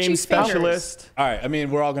mixed Richie game Fingers? specialist. All right, I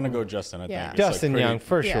mean, we're all going to go Justin, I think. Yeah. It's, like, Justin pretty- Young,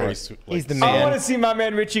 for Yeah. sure. pretty sweet, He's the like, I want man. to see my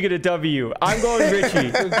man Richie get a W. I'm going Richie.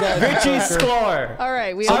 Richie Sklar. All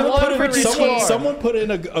right, we Someone have one put for in- Richie. Someone put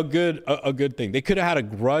in a good thing. They could have had a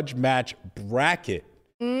grudge match bracket.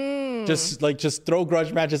 Just throw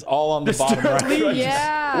grudge matches all on the bottom right.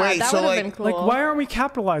 Yeah, Wait, that so, would have like- been cool. Like, why aren't we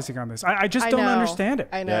capitalizing on this? I just I don't know. understand it.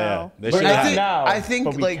 I know. Yeah, yeah. They But should I have. think, now, I think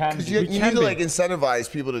but we like, can 'cause be. you We need can to be. like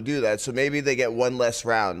incentivize people to do that. So maybe they get one less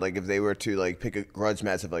round. Like if they were to like pick a grudge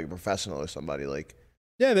match of like a professional or somebody. Like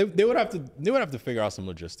Yeah, they would have to figure out some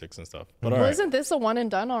logistics and stuff. But all Well, right. isn't this a one and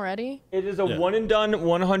done already? It is a Yeah. one and done,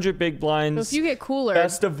 100 big So blinds. if you get cooler,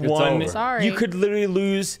 Best of It's one. over. Sorry. You could literally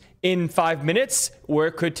lose in 5 minutes, or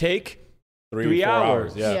it could take 3 4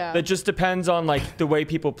 hours. Yeah. Yeah. That just depends on like the way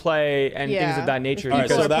people play and things Yeah. of that nature. If All right,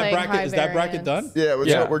 people so are that playing high bracket is that bracket variance. done? yeah,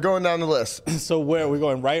 Yeah. we're going down the list. So where are we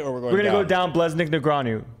going, right or we're going We're gonna down? go down Blesnik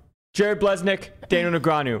Negreanu. Jared Blesnik, Daniel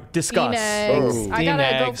Negreanu. Discuss. D-Negs. Oh. I gotta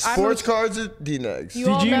go. D-Negs. I'm Sports cards are D-Negs. You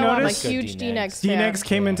Did all you know I'm a notice- huge D-Negs. D-Negs fan. D-Negs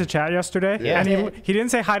came into chat yesterday, Yeah. and I he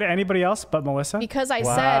didn't say hi to anybody else but Melissa. Because I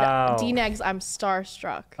Wow. said D-Negs, I'm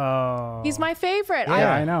starstruck. Oh, He's my favorite.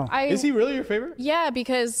 Yeah, I know. Is he really your favorite? Yeah,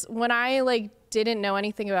 because when I like didn't know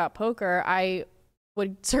anything about poker, I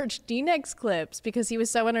would search D-Negs clips because he was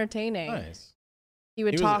so entertaining. Nice. He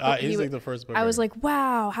would He was, talk. he's he like would, the first. I was like,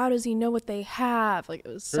 wow, how does he know what they have? Like, it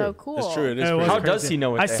was so True. cool. It's true. It is. It was pretty How cool. does he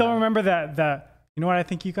know what I they still have? remember that. You know what I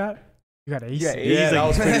think you got? You got ace. Yeah, Yeah, that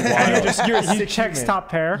was pretty wild. He checks top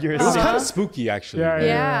pair. You're a It was sick kind of spooky, actually. Yeah,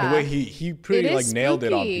 Yeah. The way he pretty It like is nailed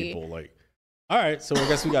it on spooky. people. Like, all right, so I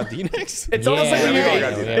guess we got D-Nex. It's almost like Yeah, when we you all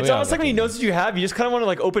got D-Negs. it's We all almost got like when he knows what you have, you just kind of want to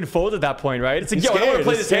like open fold at that point, right? It's like, He's yo, I don't want to scared.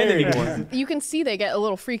 play He's this hand scared. anymore. You can see they get a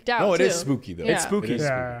little freaked out. No, it too. is spooky though. Yeah. It's spooky. It is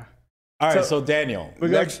spooky. Yeah, All right, so Daniel.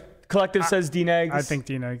 Next, Collective says D-Negs. I think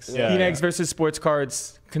D-Negs. Yeah. D-Negs versus Sports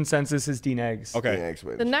Cards. Consensus is D-Negs. Okay. D-Negs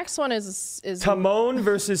wins. The next one is Timon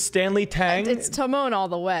versus Stanley Tang. it's Timon all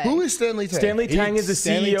the way. Who is Stanley Tang? Stanley Tang is the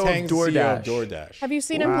Stanley CEO Tang's of DoorDash. DoorDash. Have you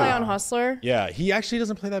seen him play on Hustler? Yeah, he actually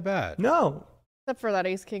doesn't play that bad. No. Except for that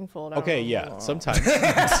Ace King fold. Okay, yeah, sometimes.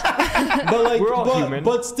 but like, We're all human.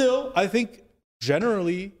 But still, I think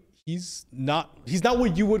generally he's not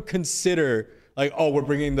what you would consider like, oh, we're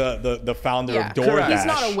bringing the founder Yeah, of DoorDash. he's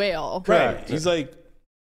not a whale. Right. He's like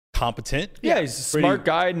competent. Yeah, he's a Pretty- smart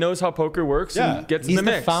guy, knows how poker works, Yeah. and gets He's in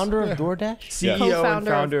the the mix. founder of DoorDash? CEO and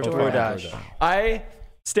Co-founder founder of of DoorDash. DoorDash. I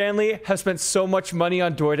Stanley have spent so much money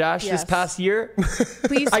on DoorDash this past year.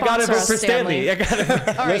 Please I got to sponsor vote us, for Stanley. I got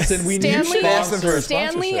to. All right, Listen, we Stanley, need sponsors.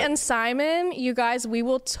 Stanley and Simon, you guys, we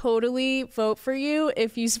will totally vote for you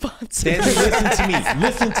if you sponsor. Stanley, listen to me.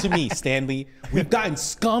 Listen to me, Stanley. We've gotten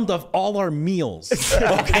scummed of all our meals.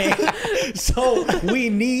 Okay? So we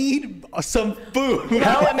need some food.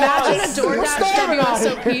 Now imagine a DoorDash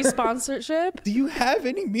WSOP sponsorship. Do you have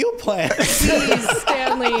any meal plans? Please,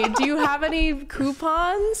 Stanley, do you have any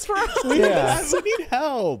coupons for us? We need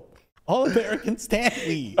help. All American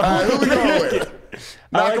Stanley. All right, who we going with?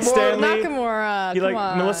 I like Stanley. Nakamura, come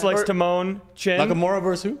on. Melissa likes Timon. Chin. Nakamura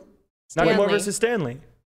versus who? Nakamura Stanley. versus Stanley.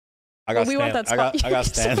 I got we want that I spot. got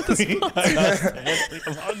Stanley.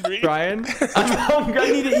 I'm hungry. Brian. I'm hungry.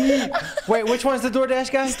 I need to eat. Wait, which one's the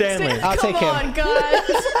DoorDash guy? Stanley. I'll take him. Come on, guys.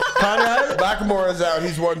 Conrad. Nakamura's out.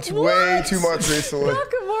 He's won way too much recently.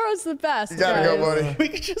 Nakamura's the best. You gotta go, buddy. We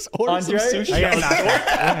could just order some Andre?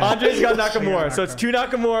 sushi. Andre's got Nakamura. So it's 2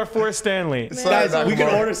 Nakamura, 4 Stanley. Sorry, Guys, we can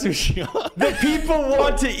Nakamura. order sushi. The people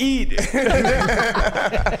want to eat.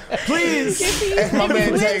 Please. If My he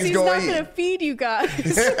man wins, Tank's he's gonna not eat. going to feed you guys.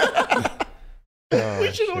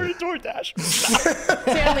 We should order DoorDash.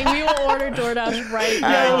 Stanley, we will order DoorDash right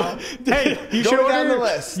now. Hey, you should Go down order. the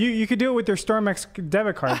list. You could do it with your Stormex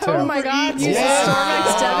debit card too. Oh my God, use Yeah. the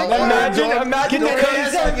Stormex debit card. Imagine Get the that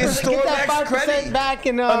ass like your Get that Stormex 5% credit. back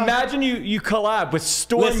and Imagine you collab with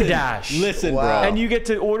StormDash. Listen, Wow. bro. And you get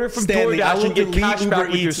to order from Stanley, I DoorDash will and get delete cash Uber back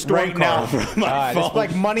with your Eats Storm right now card. from my phone. it's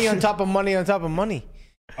like money on top of money on top of money.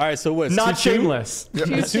 All right, so what? Not 2-2? shameless.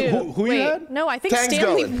 2-2. Who you Wait, had? no, I think Tank's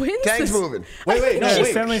Stanley going. wins Tank's this. moving. Wait, no, Yeah,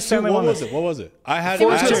 wait. Stanley what won was this. it? What was it? I had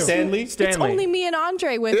 4-2. Stanley. It's Stanley. only me and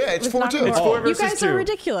Andre with. Yeah, it's with 4-2. Nakamura. It's 4 You versus guys 2. are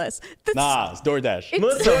ridiculous. That's, Nah, it's DoorDash.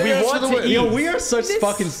 Melissa, we DoorDash want for the to win. eat. Yo, we are such This-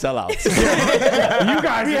 fucking sellouts. You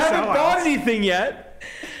guys We are haven't sellouts. bought anything yet.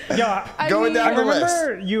 Yeah, I Going mean, down I the list.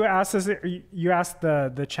 remember you asked us. You asked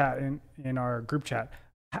the chat in our group chat.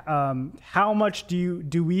 How much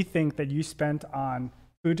do we think that you spent on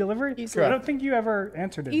food delivery? Easily. I don't think you ever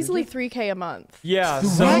answered it. easily did you? $3K a month. Yeah.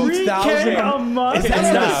 So 3K a month. It's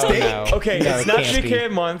that not a steak? Okay, No, it's it not can't 3K be. a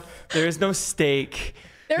month. There is no steak.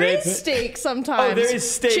 There is steak sometimes. Oh, there is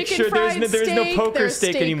steak. Chicken Sure, there's fried no steak, poker there's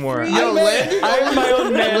steak anymore. free. Yo, Landon, I'm my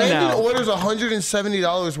own man Landon now. orders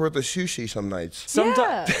 $170 worth of sushi some nights.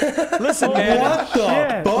 Sometimes, Yeah. listen, man. What the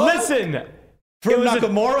Yeah. fuck? Listen. From It was a-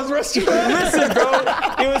 Nakamura's restaurant? Listen, bro.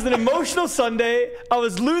 It was an emotional Sunday. I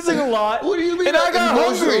was losing a lot. What do you mean? And I got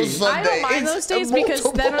emotional hungry. Sunday? I don't mind It's those days because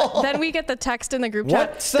multiple. then we get the text in the group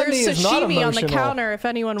What chat. Sunday There's is not sashimi on the emotional? counter if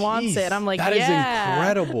anyone wants it. I'm like, that is yeah.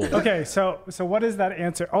 incredible. Okay, so what is that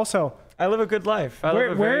answer? Also, I live a good life. I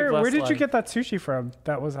live a very where blessed did you life. get that sushi from?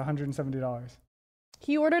 That was $170.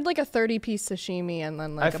 He ordered like a 30-piece sashimi and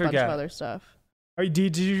then like a bunch forget. of other stuff.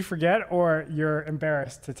 Did you forget, or you're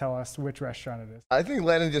embarrassed to tell us which restaurant it is? I think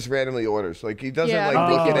Landon just randomly orders. Like he doesn't Yeah, like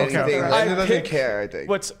I look think at he anything. does. Landon I doesn't pick care. I think.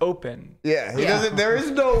 What's open? Yeah, he Yeah. doesn't. There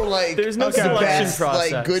is no like. There's no the selection best,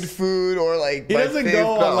 process. Like good food or like. He my doesn't fave-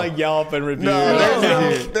 go no. on like Yelp and review. No, there's dude. no,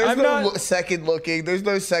 I'm there's no not- second looking. There's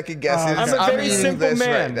no second guessing. I'm a very eating simple this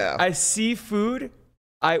man. right now. I see food,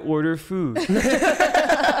 I order food.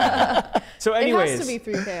 So, It anyways, has to be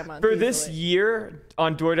 $3K a month. for this easily. year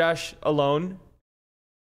on DoorDash alone,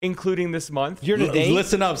 including this month, Year to date.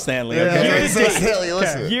 Listen up, Stanley. Yeah, Okay? Year to listen, date. Stanley,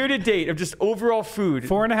 listen. year to date of just overall food,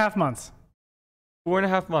 4.5 months.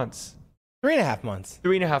 4.5 months, 3.5 months.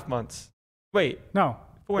 3.5 months. Wait, No.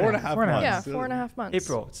 4.5. 4.5 months. Yeah, 4.5 months.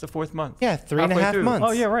 April. It's the 4th month. Yeah, 3.5 Halfway through. months.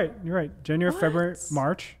 Oh yeah, right. You're right. January, What? February,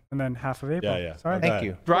 March, and then half of April. Yeah, yeah. Sorry. Okay. Thank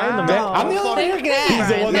you. Brian, the man. Wow. I'm the only one Thank who can you, ask. Brian.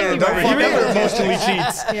 He's the one that Thank you, remembers. He Brian. never emotionally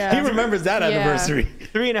cheats. Yeah. He remembers that Yeah. anniversary.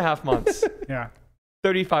 3.5 months. Yeah.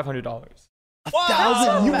 $3,500.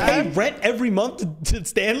 $1,000. You pay bad. rent every month to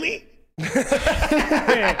Stanley? Wait,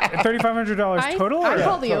 $3,500 total? I or-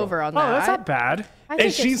 call the over on that. Oh, that's not bad. I And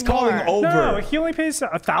think she's it's calling more. over. No, he only pays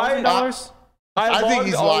 $1,000. I think logged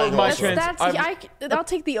he's all lying of my also. I'll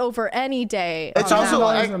take the over any day. It's on also.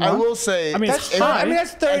 that. $1,000 a I month? will say. I mean, that's it's high. I mean,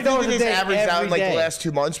 that's I $30 think a it is day averaged out every in like day. the last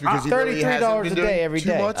 2 months because he really $33 hasn't a been day doing every too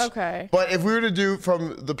day. much. Okay. But if we were to do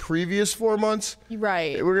from the previous 4 months,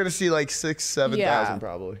 Right. we're gonna see like 6,000-7,000 Yeah.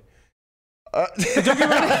 probably.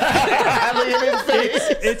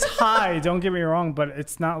 It's high, don't get me wrong, but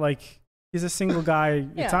it's not like he's a single guy.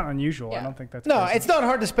 Yeah. It's not unusual. I Yeah. don't think that's No, crazy. it's not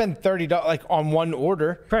hard to spend $30 like on one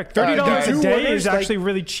order. correct. $30 two a day orders, is like- actually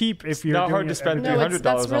really cheap if you're not doing hard to it spend every day. No, $300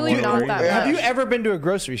 that's really on not one that order. bad. Have you ever been to a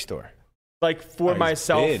grocery store? Like for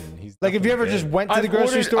myself. Like, have you ever just went to the I've grocery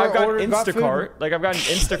ordered, store, I've got ordered, got food? Instacart. Like I've gotten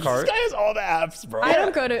Instacart. This guy has all the apps, bro. I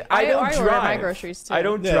don't go to. I don't order my drive. groceries too. I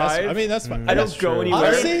don't Yeah, that's- drive. I mean, that's fine. I don't That's go true. anywhere.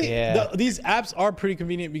 Honestly, Yeah. these apps are pretty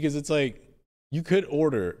convenient because it's like you could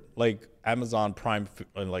order like Amazon Prime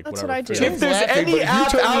and like That's whatever. what I do. food. If there's laughing, but any you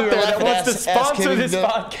app told me out you were there that laughing. wants to Ask sponsor him this if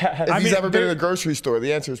podcast, If he's ever been in a grocery store,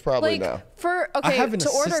 the answer is probably Like no. I have an to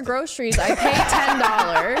order assistant. groceries, I pay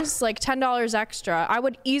 $10, like $10 extra. I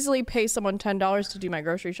would easily pay someone $10 to do my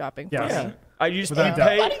grocery shopping for Yes. me. yeah. You Without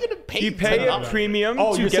doubt. you pay a premium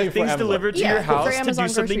Oh, to you're saying get for things Amazon. delivered to Yeah, your for house to do Amazon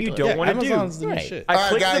something grocery you delivery. don't want to do. Amazon's the new shit. I All right,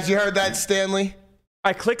 click guys, the- you heard that, Stanley?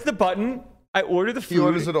 I click the button. I order the food. He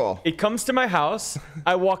orders it all. It comes to my house.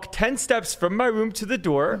 I walk 10 steps from my room to the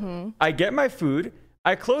door. Mm-hmm. I get my food.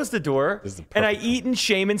 I close the door. This is the And I perfect eat in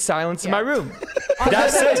shame and silence in Yeah. my room.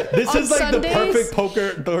 That's it. This On is like Sundays- the perfect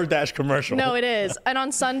poker DoorDash commercial. No, it is. And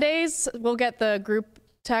on Sundays, we'll get the group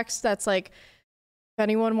text that's like, if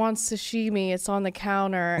anyone wants sashimi, it's on the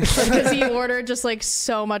counter. Because he ordered just like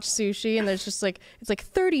so much sushi, and there's just like, it's like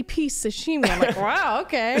 30-piece sashimi. I'm like, wow,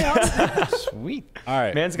 okay. Sweet. All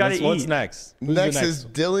right, Man's gotta what's eat. next? Who's the Next is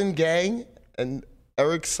Dylan Gang and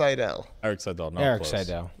Eric Seidel. Eric Seidel. No, Eric close.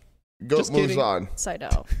 Seidel. Goat Just moves kidding. on.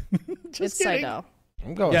 Seidel. It's Seidel.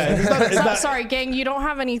 I'm going. Yeah, it's not, it's So, not, sorry, gang, you don't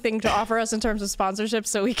have anything to offer us in terms of sponsorship,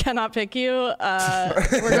 so we cannot pick you.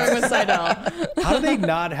 We're going with Seidel. How do they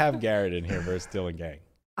not have Garrett in here versus Dylan Gang?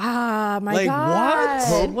 Ah, my Like,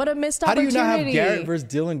 God. what? What a missed How do opportunity. you not have Garrett versus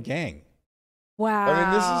Dylan Gang? Wow.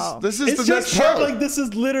 I mean, this is It's the just next show. like this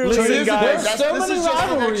is literally. Listen, This is guys. the- So this many is just the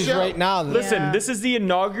next rivalries show. right now. Listen, Yeah. this is the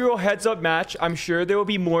inaugural heads-up match. I'm sure there will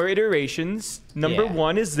be more iterations. Number Yeah.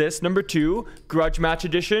 1 is this. Number 2, grudge match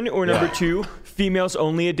edition. Or number 2, females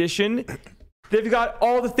only edition. They've got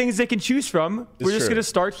all the things they can choose from. We're just true. going to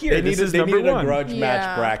start here. They This needed, is they number needed 1. a grudge Yeah.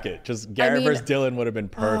 match bracket. Just Garrett mean, versus Dylan would have been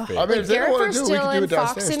perfect. I mean, if they don't Garrett want to versus do it, we can do Dylan, it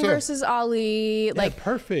downstairs Foxen too. versus Ali. Yeah, Like,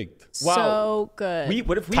 perfect. Wow. so good.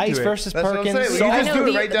 What if we Tice do it? versus That's what I'm Perkins. saying. We So- can I just know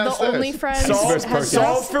do it right the downstairs. only friends Solve- has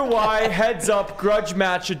Solve for Why, heads up, grudge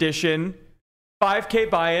match edition, 5K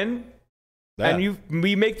buy-in, Yeah. and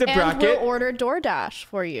we make the and bracket. we'll order DoorDash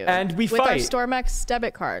for you. And we with our fight. Stormex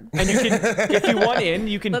debit card. And you can, if you want in,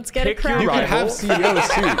 you can Let's get it pick your cracking. You could rival. have CEOs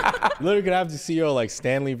too. You literally could have the CEO like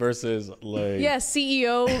Stanley versus like. Yeah,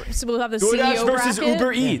 CEO. So we'll have the DoorDash CEO versus bracket.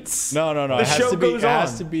 Uber Eats. No. The It has show to be. goes It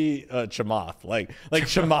has on. to be Chamath, like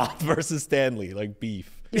Chamath versus Stanley, like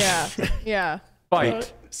beef. Yeah, yeah.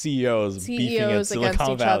 Fight. CEOs beefing in CEOs Silicon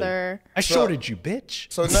against each Valley. other. I shorted you,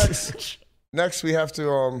 bitch. So next we have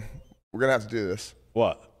to we're gonna have to do this.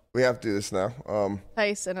 What? We have to do this now.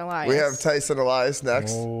 Tyson Elias. We have Tyson Elias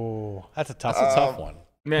next. Oh, that's a tough one.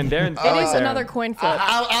 Man, Darren. It is another coin flip.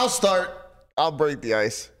 I'll start. I'll break the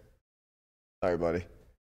ice. Sorry, buddy.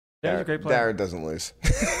 Darren's a great player. Darren doesn't lose.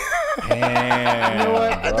 Damn, You know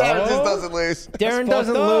what? Darren just doesn't lose. Darren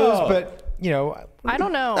doesn't fucked lose, up. but you know, I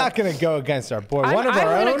don't know. not gonna go against our boy. I'm One of our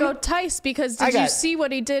gonna own. go Tice because I did you got- see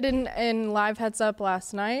what he did in live heads up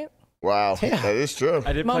last night? Wow, that is true.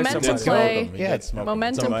 I did play Momentum some play. Yeah,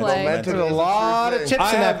 Momentum play. There's a lot of chips in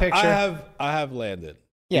that picture. I have Landon.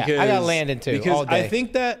 Yeah, I got Landon too, Because all day. I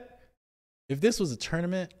think that if this was a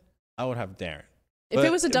tournament, I would have Darren. If But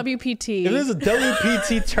it was a WPT, If this is a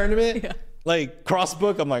WPT tournament, like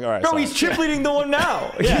crossbook, I'm like, all right. Bro, sorry. he's chip leading the one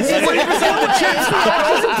now. Yeah, He's so- 20% of the chips.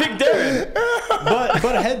 How does pick Darren?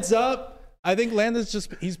 but heads up, I think Landon's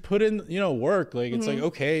just he's put in work. Like it's like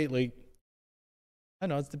okay, like I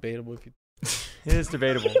know it's debatable if you. It is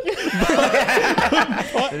debatable. It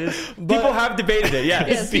is. People have debated it. Yes.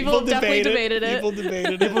 Yes, people definitely debated it. People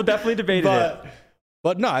debated it. People definitely debated it.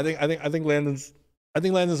 But no, I think Landon's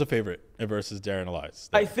a favorite versus Darren Elias.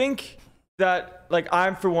 I think that, like,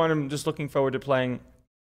 I'm for one, I'm just looking forward to playing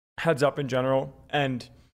heads up in general, and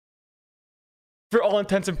for all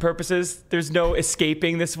intents and purposes, there's no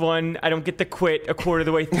escaping this one. I don't get to quit a quarter of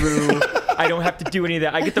the way through. I don't have to do any of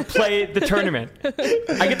that. I get to play the tournament. Whether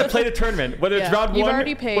it's Yeah, round you've one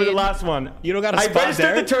already or the paid. last one. You don't got a I spot registered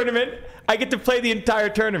there? the tournament. I get to play the entire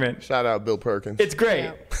tournament. Shout out Bill Perkins. It's great.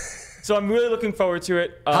 Yeah. So I'm really looking forward to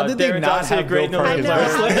it. How did they Darren's not obviously have a great Bill no-name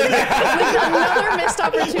Perkins? player. with another missed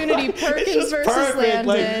opportunity, Perkins versus perfect,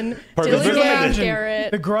 like, Landon, Perkins Dylan versus Gang, Landon.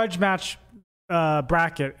 Garrett. The grudge match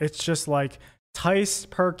bracket, it's just like Tice,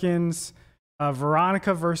 Perkins,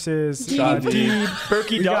 Veronica versus Deeb. Deeb.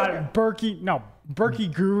 Berkey We Dog. got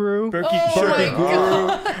Berkey Guru. Berkey Oh my Guru.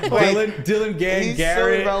 God. Dylan Gang, He's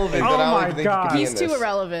Garrett. so irrelevant Oh that I don't my even think God. he could be He's in too this.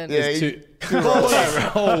 irrelevant. Yeah,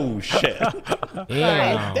 Whatever. Oh shit.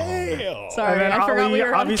 Yeah. Damn. Sorry, And then I forgot we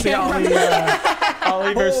were on obviously camera.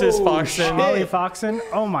 Ollie versus Oh, Foxen. Ollie Foxen.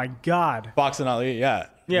 Oh my God. Fox and Ali, yeah.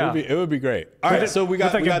 Yeah. It would be great. All right, With so we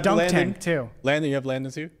got like we a got dunk Landon tank too. Landon, you have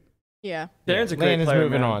Landon too? Yeah. Darren's a great Landon's player,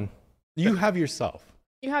 moving man. on. You have yourself.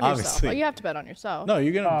 You have yourself. Obviously. Oh, you have to bet on yourself. No,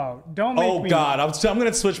 you're gonna. Oh, don't make Oh me. God, I'm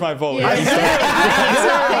gonna switch my vote. Yeah.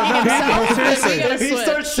 If he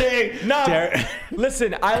starts saying, No, Derek-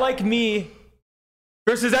 listen, I like me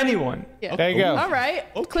versus anyone. Yeah. There you go. All right.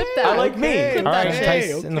 Okay. Clip that. I like me. Clip All that right, shit.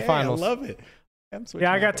 Tice in the finals. I love it. I'm switching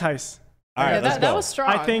Yeah, I my got vote. Tice. All right, Yeah, let's that go. was strong.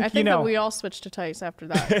 I think, you that know- we all switched to Tice after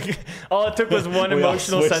that. All it took was one We all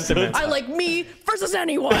emotional switched to sentiment. I like me versus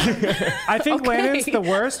anyone. I think Okay. Landon's the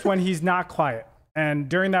worst when he's not quiet. And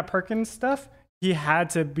during that Perkins stuff, he had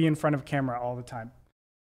to be in front of camera all the time.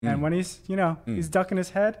 And when he's, he's ducking his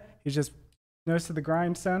head, he's just nose to the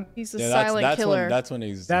grind, son. He's a Yeah, silent killer. That's when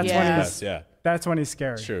he's. That's he's when the he's- best, Yeah, That's when he's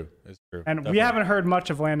scary. it's true. It's true. And Definitely. we haven't heard much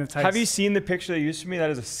of Landon Tice. Have you seen the picture they used for me? That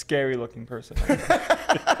is a scary looking person.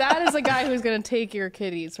 That is a guy who's going to take your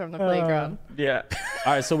kitties from the playground. Yeah.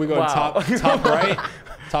 All right, so we go Wow. top right,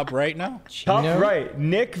 top right now. Top right.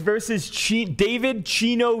 Nick versus David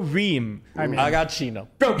Chino Ream. I mean, I got Chino.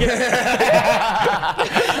 Bro, get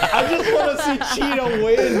I just want to see Chino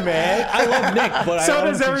win, man. I love Nick, but I so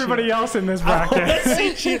wanna does see everybody Chino. else in this bracket.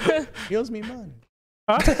 See Chino. He owes me money.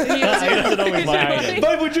 He doesn't owe me money.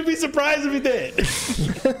 But would you be surprised if he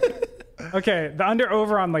did? Okay, the under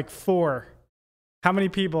over on like 4. How many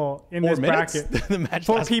people in 4 this minutes. bracket? The match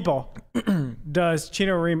 4 lasts- people. Does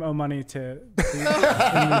Chino Ream owe money to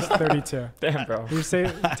in these 32? Damn, bro. You say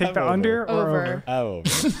take the under or over? I have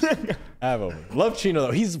over. I have over. Love Chino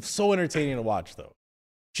though. He's so entertaining to watch though.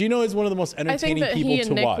 Chino is one of the most I think entertaining that people he and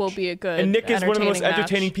to Nick watch. will be a good And Nick is one of the most match.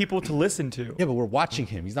 entertaining people to listen to. Yeah, but we're watching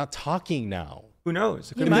him. He's not talking now. Who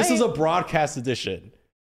knows? It could He And this might. is a broadcast edition.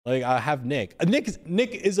 Like I have Nick.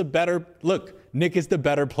 Nick is a better look. Nick is the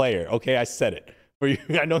better player. Okay, I said it for you.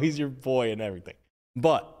 I know he's your boy and everything,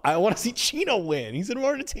 but I want to see Chino win. He's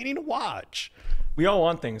more entertaining to watch. We all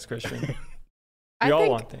want things, Christian. I We all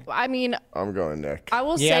think, want things. I mean, I'm going Nick. I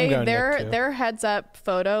will Yeah, I'm say going Nick, too. their heads up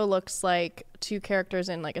photo looks like 2 characters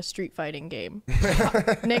in like a street fighting game.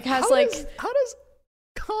 Nick has How does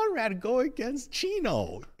Conrad go against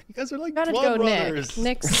Chino? You guys are like gotta blood go brothers.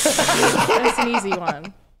 Nick. Nick's that's an easy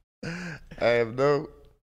one. I have no.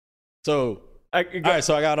 So all right,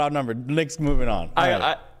 so I got outnumbered. Nick's moving on. All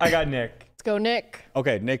right. I got Nick. Let's go, Nick.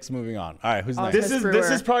 Okay, Nick's moving on. All right, who's Awesome. next? This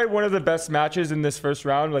Brewer. is probably one of the best matches in this first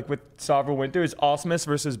round, like with Sovereign Winter, is Osmus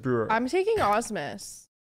versus Brewer. I'm taking Osmus.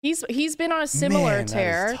 He's been on a similar Man, that is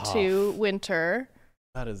tear tough. to Winter.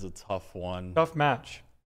 That is a tough one. Tough match.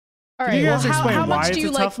 All Can right, you guys well, explain how why much it's do you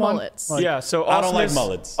a like tough one? mullets? Like- Yeah, so I don't like Osmus-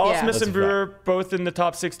 mullets. Yeah. Osmus That's a and Brewer both in the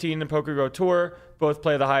top 16 in Poker Go Tour, both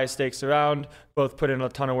play the highest stakes around, both put in a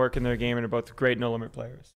ton of work in their game, and are both great no limit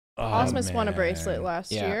players. Oh, Osmus won a man. bracelet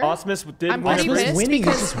last Yeah. year. Osmus did I'm win a pretty Osmus bracelet. pissed winning. He's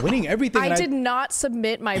because just winning everything. I and did not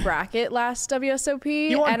submit my bracket last WSOP,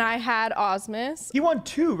 You won- and I had Osmus. He won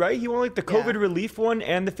 2, right? He won like the Yeah. COVID relief one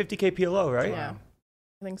and the 50K PLO, right? Yeah,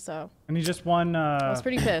 I think so. And he just won. I was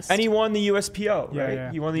pretty pissed. And he won the USPO, yeah, right?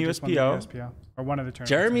 yeah. He won the just USPO. USPO, or one of the tournaments.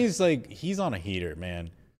 Jeremy's like he's on a heater,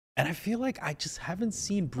 man. And I feel like I just haven't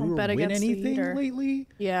seen Brewer bet win against the anything heater. lately.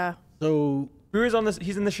 Yeah. So Brewer's on this.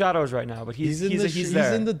 He's in the shadows right now, but he's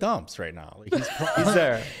there. in the dumps right now. Like he's He's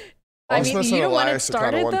there. I mean, Osmus you and know when it Elias are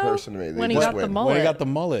kinda started one though? person to me. They When he just got the win. mullet. when he got the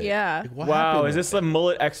mullet. Yeah. Like, what Wow, happened is with this a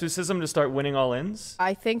mullet exorcism to start winning all ins?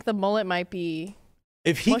 I think the mullet might be.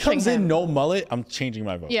 If he pushing comes him. in no mullet, I'm changing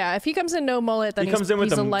my vote. Yeah, if he comes in no mullet, then He comes in with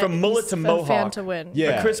he's a- a from mullet he's to a fan mohawk. to win.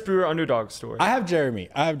 Yeah. A Chris Brewer underdog story. I have Jeremy.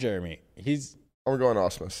 He's I'm going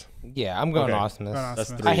Osmus. Yeah, I'm going Okay. Osmus.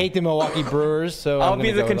 that's Osmus. 3. I hate the Milwaukee Brewers, so I'll I'm be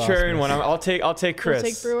gonna the go with contrarian Osmus. one. I'll take Chris.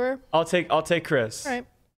 You'll take Brewer. I'll take Chris. All right.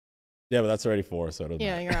 Yeah, but that's already 4, so it doesn't Yeah,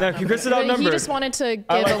 matter. you're No, outnumbered. Chris is But outnumbered. He just wanted to give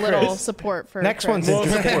I like a little Chris. support for Next Chris. one's Well,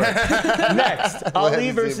 interesting. Next,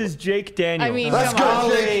 Ali versus Jake Daniels. I mean, Let's come on.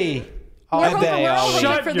 go, Ali. We're All all day, Ali. waiting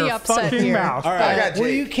Shut for your the upset fucking here. mouth. All I right. got Were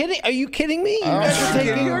Jake. you kidding? Are you kidding me? You I'm guys are kidding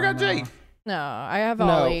you. I taking. got Jake. No, I have No,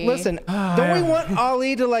 Ollie. listen. Don't we want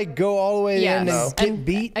Ali to like go all the way Yes. in and get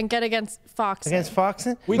beat and get against Fox. against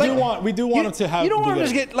Foxen? We Like, do want him to have. You don't do want him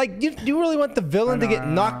to that. get like. Do you really want the villain to get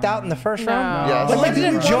knocked out in the first round? Yes. Like,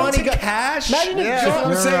 imagine if Johnny got cash. Imagine if Yeah, that's what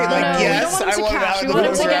Johnny. I'm saying. Like, No, we yes, don't want him I to want him cash. out We of want the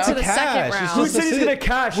him to first get to round. the second Cash. round. Who said he's gonna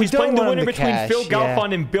cash? We He's playing the don't want winner him to between cash, Phil yeah.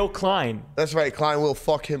 Galfond and Bill Klein. That's right. Klein will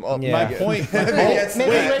fuck him up. Yeah. My nigga. point. Yes.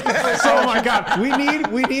 Oh my God. we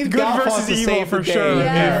need Good Galfond versus to evil save for the day. sure.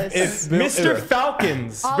 Yes. If Bill- Mr.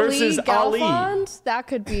 Falcons Ali versus Ali. Galfond, that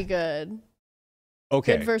could be good.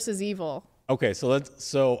 Okay. Good versus evil. Okay.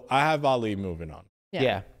 So I have Ali moving on.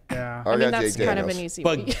 Yeah. Yeah. I I mean, got that's Jake kind of an Daniels. easy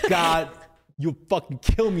But beat. God you'll fucking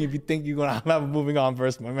kill me if you think you're gonna have a moving on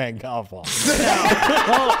versus my man Galfon.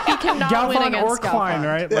 He cannot win Galfon against or Klein, Galfon.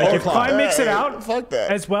 right? Yeah, Like or if Klein Klein. makes it Yeah, out fuck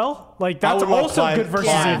that. as well, like I that's would want also Klein- good versus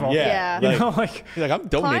Yeah. evil. Yeah. You Like, know, like he's like, I'm Klein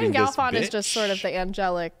donating this. Galfon is bitch. just sort of the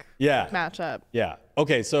angelic Yeah. matchup. Yeah.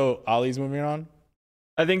 Okay, so Ali's moving on.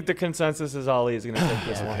 I think the consensus is Ali is going to take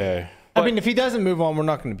this one. Okay. I mean, if he doesn't move on, we're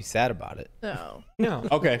not going to be sad about it. No. No.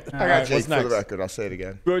 Okay. I All got right. Jake What's for the next? record. I'll say it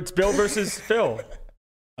again. Bro, it's Bill versus Phil.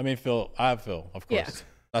 I mean, Phil. I have Phil, of course. Yeah.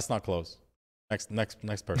 That's not close.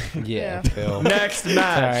 Next person. Yeah, Yeah. Phil. Next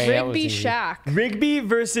match. Sorry, that was Rigby easy. Shaq. Rigby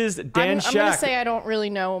versus Dan I'm Shack. going to say I don't really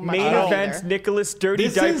know much Main about event, either. Nicholas Dirty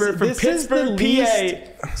This Diaper is- from this is the Pittsburgh, PA.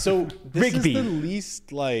 least- So this Rigby. is the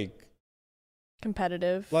least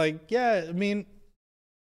Competitive. yeah. I mean,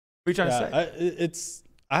 What are you trying yeah, to say?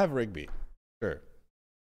 I have Rigby. Sure.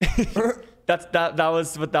 That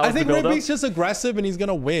was what that was I think the build-up? Rigby's just aggressive and he's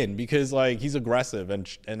gonna win because like he's aggressive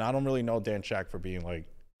and I don't really know Dan Shack for being like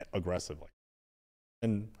aggressive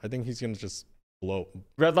and I think he's gonna just blow.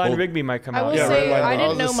 Redline Well, Rigby might come I out. will Yeah, say right, I right.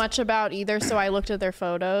 didn't know Just- much about either, so I looked at their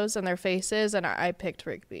photos and their faces, and I picked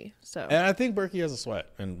Rigby. So And I think Berkey has a sweat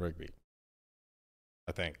in Rigby.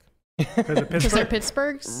 I think. because they're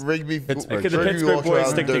Pittsburgh's. Rigby, Pittsburgh. Because the Rigby Pittsburgh walks boys around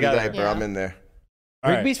stick dirty together. diaper. Yeah. I'm in there. All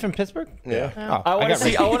right. Rigby's from Pittsburgh? Yeah. Yeah. I want to got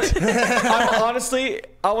see. Rigby.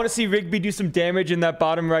 I want to see Rigby do some damage in that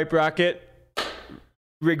bottom right bracket.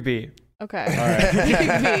 Rigby. Okay.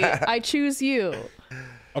 Rigby, I choose you.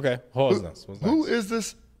 Okay. What's next? What's Who next? is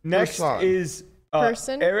this Next person? is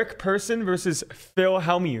Person? Eric Person versus Phil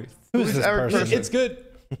Hellmuth. Who's this Eric person? Person? It's good.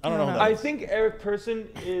 I don't know. Who that I is. think Eric Person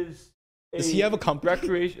is. Does he have a company?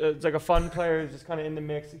 Recreation. It's like a fun player, just kind of in the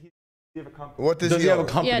mix. He have a company. What does, Does he have a own?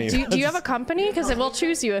 company? Yeah. Do you have a company? Because we'll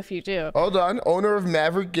choose you if you do. Hold on. Owner of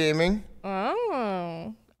Maverick Gaming.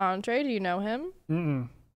 Oh, Andre, do you know him? Mm-mm.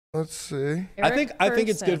 Let's see. I think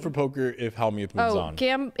it's good Person. for poker if Helmuth moves Oh,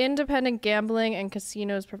 on. independent gambling and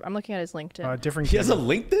casinos. I'm looking at his LinkedIn. Different. He has a kid.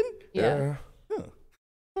 LinkedIn? yeah.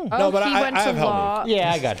 Oh, No, but he I went have to Helmuth. law.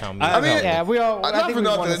 Yeah, I got Helmuth. I mean, yeah, we all. I Not think for we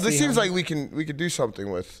wanna nothing. This see seems him. like we could do something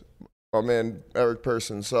with our man Eric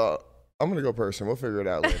Person. So I'm gonna go Person. We'll figure it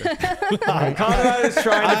out later. Conrad is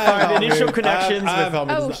trying to find initial connections I have with.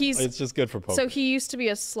 Helmuth. Oh, It's he's- it's just good for poker. So he used to be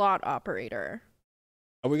a slot operator.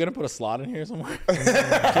 Are we gonna put a slot in here somewhere?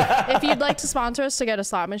 If you'd like to sponsor us to get a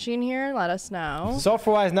slot machine here, let us know.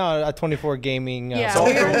 Software-wise, now at 24 Gaming. Yeah,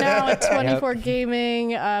 software. we're now at 24 Gaming.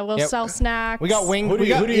 We'll Yep. sell snacks. We got Wing. Who do we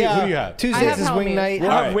you- got, who do you- yeah, who do you have? Tuesdays I have is Wing Helmuth. Night.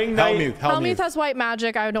 We'll have Wing Night. Helmuth has white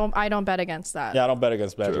magic. I don't bet against that. Yeah, I don't bet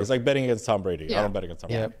against Magic. It's like betting against Tom Brady. I Yeah. don't bet against Tom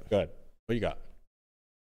Brady. Yep. Good. What you got?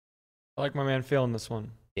 I like my man Phil in this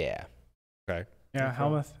one. Yeah. Okay. Yeah,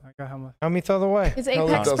 Helmuth. I got Helmuth. Helmuth all the way. It's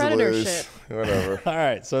Helmuth Apex doesn't Predator lose. shit. Whatever. All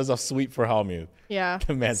right. So there's a sweep for Helmuth. Yeah.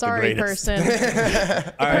 The man's the Sorry, greatest. person.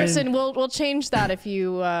 All right. Person, we'll change that if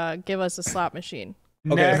you give us a slot machine.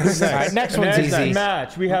 Okay. Who's Next, All right, next one's easy.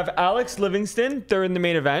 match. We have Alex Livingston, third in the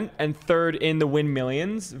main event and third in the Win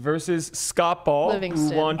Millions, versus Scott Ball,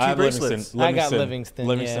 Livingston. who won I 2 have bracelets. I got Livingston,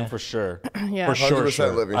 Livingston yeah. for sure. Yeah. For sure. 100% Sure. I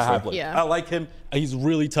Livingston. have Livingston. Yeah. I like him. He's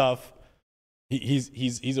really tough.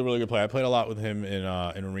 He's a really good player. I played a lot with him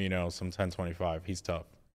in Reno, some 1025. He's tough.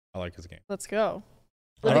 I like his game. Let's go.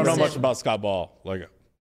 I don't know Livingston. much about Scott Ball. Like,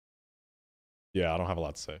 yeah, I don't have a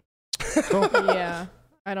lot to say. Yeah,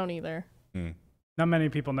 I don't either. Not many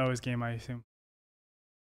people know his game, I assume.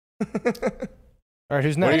 All right,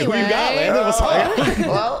 who's Who next? you got, Anyway. Landon? What's up?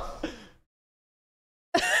 Well,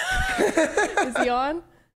 Is he on?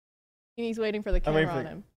 He's waiting for the I'm waiting camera for-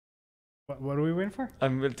 on him. What are we waiting for?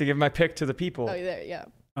 I'm going to give my pick to the people. Oh, there, yeah.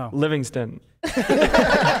 Livingston.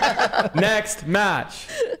 Next match.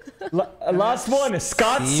 Last one.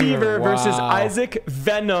 Scott Seaver versus wow. Isaac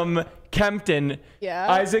Venom Kempton. Yeah.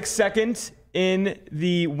 Isaac second in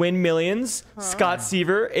the Win Millions. Scott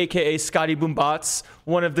Seaver, aka Scotty Boombots,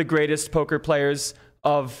 one of the greatest poker players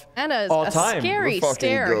of And all a time. scary We're fucking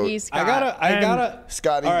stare goat. he's got. I gotta.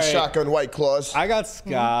 Scotty, All right. shotgun white claws. I got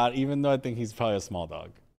Scott, even though I think he's probably a small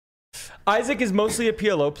dog. Isaac is mostly a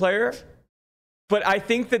PLO player, but I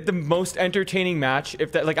think that the most entertaining match,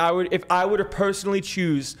 if I were to personally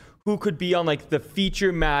choose who could be on like the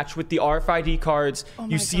feature match with the RFID cards,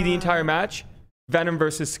 you see the entire match, Venom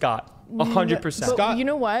versus Scott, 100%. But you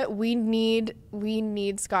know what? We need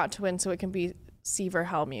Scott to win so it can be Seaver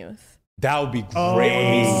Hellmuth. That would be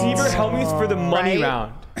great. Seaver Hellmuth for the money Right?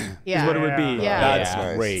 round Yeah. is what it would be. Yeah. That's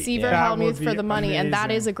Yeah. great. Seaver That Hellmuth would for be the money, and that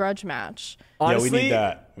amazing. is a grudge match. Yeah, Honestly, we need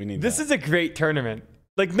that. We need this that. is a great tournament.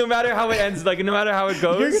 Like no matter how it ends, like no matter how it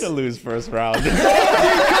goes. You're gonna lose first round. Listen.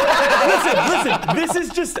 This is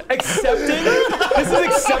just accepting.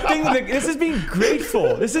 This is being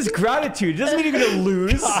grateful. This is gratitude. It doesn't mean you're gonna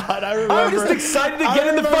lose. God, I'm just excited to get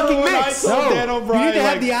in the fucking mix. Dan O'Brien, You need to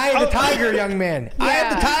have the eye of the tiger, young man. Eye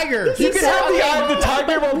of the tiger. You can have the eye of the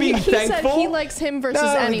tiger while being He said thankful. he likes him versus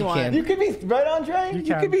No, you anyone. can't. You could be right, Andre. You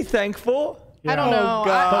can. could be thankful. I don't know.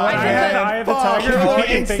 God. But when I had the eye of the tiger, all I can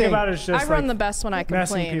think instinct. about is just I run like, the best when I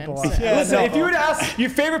messing complain. people and up. say- Yeah, Listen, no. if you were to ask your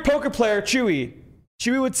favorite poker player, Chewy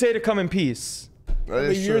would say to come in peace. That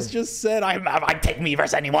is Yours true. just said, I take me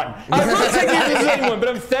versus anyone. I'm not taking me versus anyone, but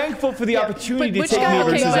I'm thankful for the opportunity to which take guy- me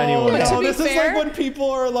okay, versus but- anyone. but to No, be this is fair- like when people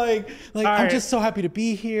are like I'm right. just so happy to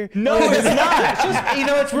be here. No, it's not. Just, you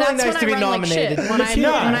know, it's really That's nice when to be I run like nominated. shit. When I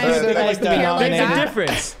Yeah, when I it's feel nice to be like nominated. There's a that.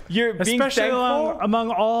 difference. You're being especially thankful.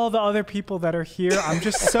 among all the other people that are here. I'm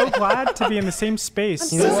just so glad to be in the same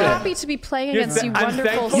space. I'm so happy to be playing against you I'm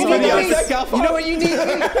wonderful thankful You for need, the to outset. be, you know what you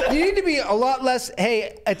need? You need to be a lot less,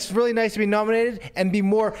 hey, it's really nice to be nominated, and be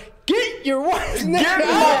more, get your wife's name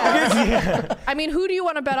out. I mean, who do you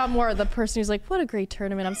want to bet on more? The person who's like, what a great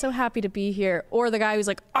tournament. I'm so happy to be here. Or the guy who's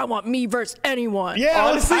like, I want me versus anyone. Yeah,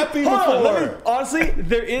 I was happy hold on, before. honestly,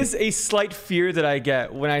 there is a slight fear that I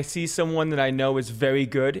get when I see someone that I know is very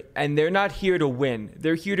good and they're not here to win.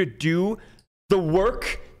 They're here to do the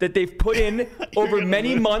work that they've put in over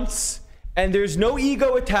many months, and there's no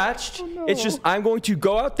ego attached. It's just, I'm going to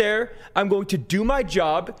go out there, I'm going to do my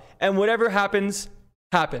job, and whatever happens,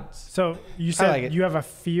 happens. So you said like it. you have a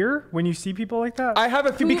fear when you see people like that? I have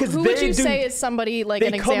a few because Who they would you do, say is somebody like they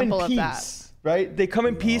an come in example of peace. that? Right? They come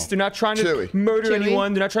in peace. They're not trying to Chewy. murder Chewy?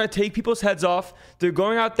 anyone. They're not trying to take people's heads off. They're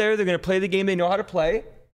going out there. They're going to play the game they know how to play,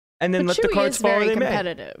 and then But let the Chewy cards is fall where very they may.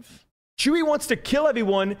 competitive. Chewy wants to kill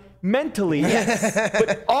everyone mentally,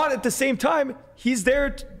 but at the same time, he's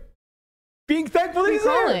there being thankful that Who's he's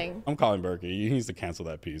there. calling? I'm calling Berkey. He needs to cancel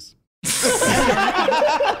that piece.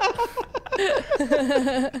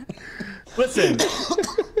 Listen,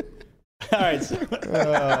 All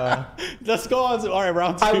right, let's go on. All right,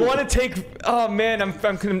 round two. I want to take. Oh man,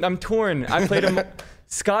 I'm torn. I played him.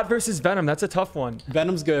 Scott versus Venom. That's a tough one.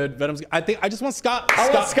 Venom's good. Venom's good. I think I just want Scott. I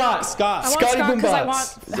want Scott. Scott. I want Scotty Scott because I Boombots.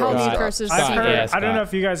 want Halloween Scott. versus I've Scott, heard, Seaver. yeah. I don't know Scott.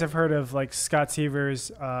 if you guys have heard of like Scott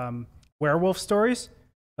Seaver's werewolf stories.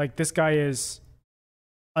 Like this guy is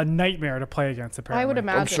a nightmare to play against. Apparently, I would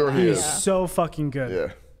imagine. sure that, he He is. is so fucking good.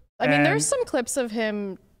 Yeah. I mean, And- there's some clips of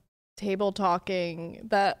him table talking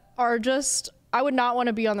that are just. I would not want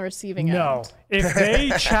to be on the receiving No, end. if they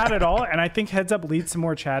chat at all, and I think Heads Up leads to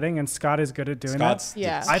more chatting, and Scott is good at doing Scott's that.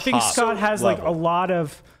 Yeah. I think top Scott has like a level. lot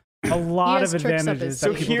of has of tricks up advantages his that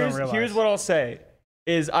So sleeve. people don't realize. here's what I'll say: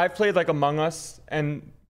 is I've played like Among Us and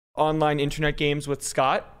online internet games with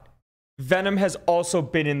Scott. Venom has also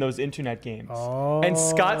been in those internet games. And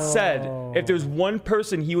Scott said if there's one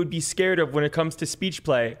person he would be scared of when it comes to speech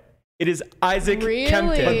play, it is Isaac Really?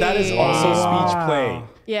 Kempton. But that is also speech Wow. play.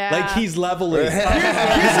 Yeah. Like he's leveling.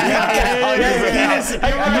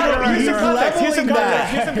 Here's some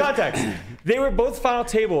context. They were both final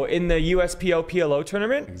table in the USPL PLO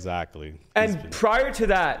tournament. Exactly. And prior to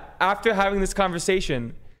that, after having this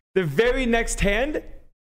conversation, the very next hand,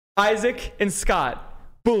 Isaac and Scott,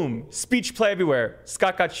 boom, speech play everywhere.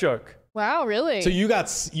 Scott got shook. Wow, really? So you got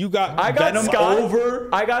I got Venom Scott over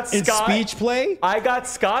I got in Scott. speech play. I got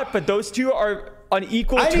Scott, but those two are on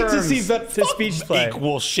equal I need terms to see Venom to speech play.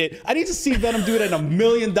 Equal shit. I need to see Venom do it in $1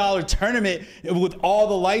 million tournament with all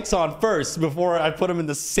the lights on first before I put him in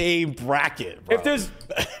the same bracket. Bro. If there's,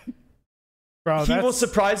 Bro, he will that's,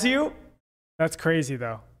 surprise you. that's crazy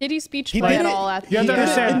though. did he speech He play did at it. all at You have to the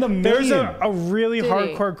understand, in the there's million. a really Did he?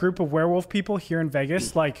 hardcore group of werewolf people here in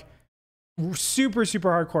Vegas, like super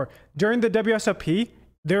hardcore. During the WSOP,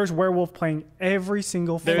 there's werewolf playing every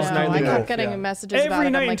single There's No, Nightly I kept Wolf, getting yeah. messages about it. every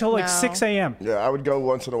I'm night until like no. 6 a.m. Yeah, I would go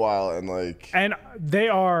once in a while and like. And they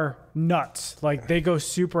are nuts. Like they go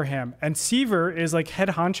super ham. And Seaver is like head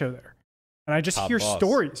honcho there. And I just Top hear boss.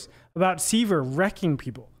 stories about Seaver wrecking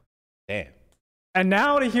people. Damn. And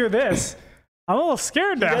now to hear this, I'm a little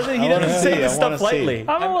scared now. He wanna doesn't say see, this I wanna stuff see. lightly.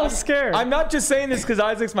 I'm a little scared. I'm not just saying this because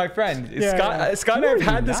Isaac's my friend. Yeah, Scott, yeah. Scott and Who I are have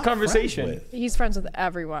you had this not friends conversation. with? He's friends with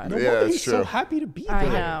everyone. Yeah, He's it's so true. happy to be I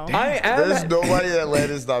there. know. I There's am. nobody that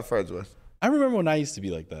Atlanta's not friends with. I remember when I used to be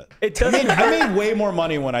like that. It doesn't. I made way more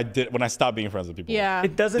money when I stopped being friends with people. Yeah.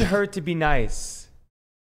 It doesn't hurt to be nice.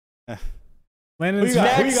 Who Landon's you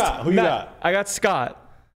got? Who you Next, got? Who you Matt, got? I got Scott.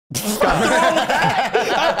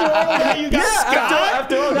 After all that, you got Scott.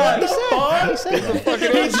 After all that,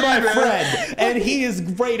 He's my friend, and he is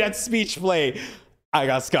great at speech play. I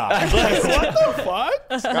got Scott. What the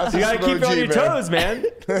fuck? Scott's You a gotta slow keep you on G, your man. toes, man.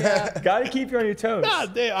 Gotta keep you on your toes.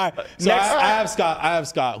 God damn. All right. So Next- I have Scott. I have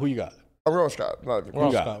Scott. Who you got? I'm going with Scott. Not even Who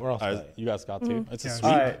you close. got? We're all All right, Scott. you got Scott too. It's a Yeah.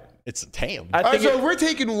 sweep. All right. It's a damn. I All right, think so we're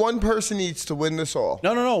taking one person each to win this all.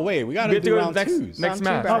 No. Wait, we got we to have to do go round next twos. next Round two,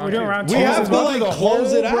 match. round Oh, we're doing round We two. have to like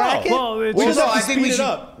close it out. Well, it's We Well, just no, have I to think speed we it should.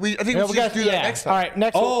 up. I think Yeah, we we should got do that next time. All right,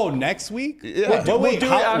 next. Oh, next week? Yeah. But We'll wait, do it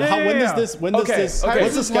how, after- how, when Yeah, does this? When does Okay, this? okay.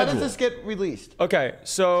 What's the When schedule? does this get released? Okay,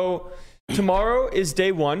 so tomorrow is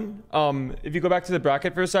day one. If you go back to the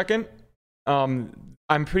bracket for a second,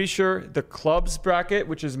 I'm pretty sure the clubs bracket,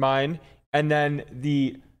 which is mine, and then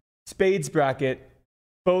the spades bracket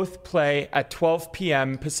both play at 12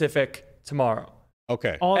 p.m. Pacific tomorrow.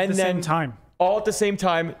 Okay. all at and the same then- time. All at the same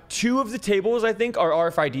time. 2 of the tables, I think, are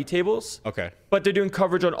RFID tables, Okay. but they're doing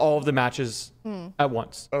coverage on all of the matches at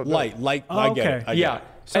once. Like, I get it. okay. I get Yeah. it.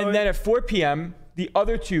 So and then at 4 p.m., the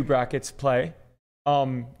other 2 brackets play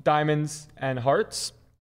diamonds and hearts.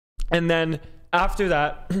 And then after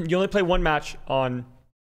that, you only play one match on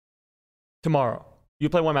tomorrow. You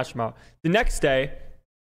play one match tomorrow. The next day,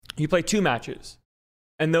 you play 2 matches.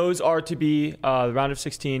 And those are to be the round of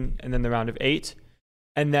 16 and then the round of 8.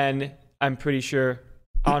 And then I'm pretty sure,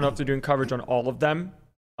 I don't know if they're doing coverage on all of them.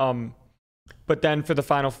 But then for the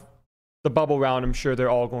final, the bubble round, I'm sure they're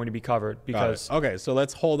all going to be covered Got it. because Okay, so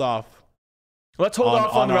let's hold off. let's hold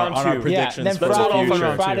off on our- round on our 2. predictions Then for Let's the hold off on future.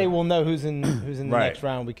 round Friday 2. we'll know who's in the Right. next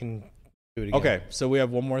round. We can do it again. Okay, so we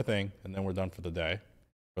have one more thing, and then we're done for the day.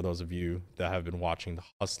 For those of you that have been watching the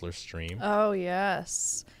Hustler stream, Oh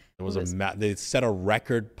yes, there was it was- they set a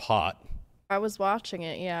record pot. I was watching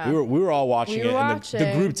it. Yeah. We were all watching We it, were and the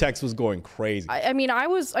watching. group text was going crazy. I mean, I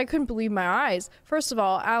couldn't believe my eyes. First of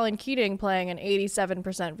all, Alan Keating playing an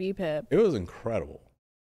 87% VPIP, It was incredible.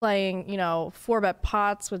 playing 4-bet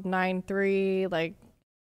pots with 9-3. Like,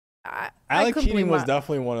 I Alec couldn't Keating believe was my-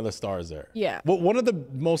 definitely one of the stars there. Yeah. But one of the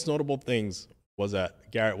most notable things was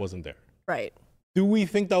that Garrett wasn't there. Right. Do we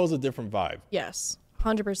think that was a different vibe? Yes.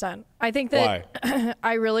 100%. I think that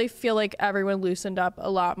I really feel like everyone loosened up a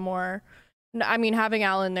lot more. I mean, having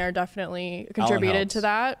Alan there definitely contributed to helps.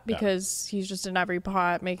 that Yeah. because he's just in every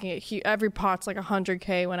pot, making it. Every pot's like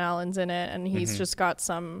 100K when Alan's in it, and he's just got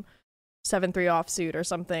some 7-3 offsuit or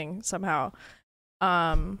something somehow.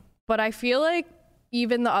 But I feel like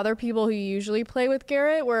even the other people who usually play with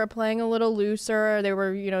Garrett were playing a little looser. They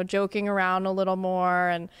were, joking around a little more,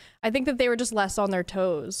 and I think that they were just less on their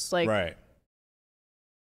toes. Like, Right.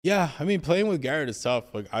 Yeah, I mean, playing with Garrett is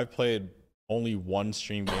tough. Like, I've played only one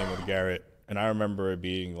stream game with Garrett, and I remember it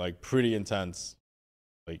being like pretty intense.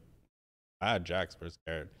 Like, I had Jacks versus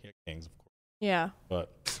Garrett. He had Kings, of course, yeah.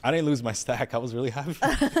 but I didn't lose my stack. I was really happy.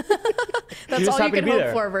 That's just all you happy to can be hope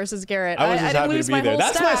there. for versus Garrett. I was just didn't happy lose to my be there. whole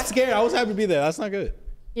That's why stack. scared. I was happy to be there. That's not good,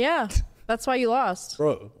 Yeah, that's why you lost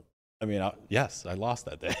bro. I mean, yes, I lost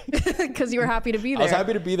that day. because you were happy to be I there. was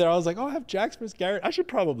happy to be there. I was like, oh, I have Jacks versus Garrett. I should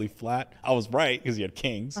probably flat. I was right because he had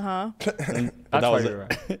Kings. Uh-huh. But That's that why was you were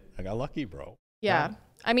it. I got lucky, bro. Yeah.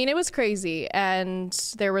 I mean, it was crazy. And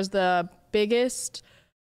there was the biggest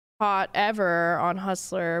pot ever on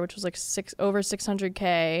Hustler, which was like over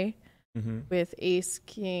 600K with Ace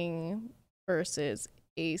King versus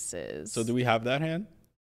Aces. So do we have that hand?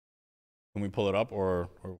 Can we pull it up or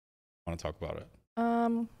want to talk about it?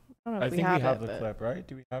 I don't know if I think we have it, the but- clip, right?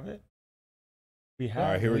 Do we have it? We have.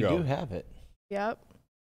 All right, here we We go. do have it. Yep.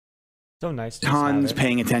 So nice. To just have Hans it.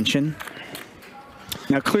 paying attention.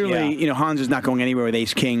 Now, clearly, Hans is not going anywhere with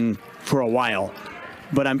Ace King for a while.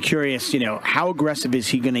 But I'm curious, how aggressive is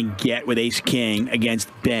he going to get with Ace King against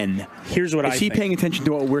Ben? Here's what Is he paying attention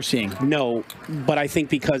to what we're seeing? No, but I think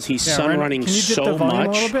because he's Yeah, sun Ryan, running can you get so the volume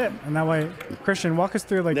much. a little bit, and that way, Christian, walk us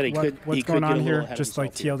through like That he could- what's he could going get on a little here, ahead of just like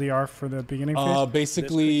himself TLDR for the beginning phase. This could get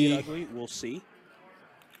Basically, ugly. We'll see.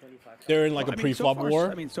 they're in like a I mean, pre-flop so far-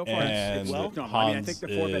 war, I mean, so far and it's well done. Hans I mean, I think the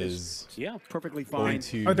 4-bet is Yeah, perfectly going fine.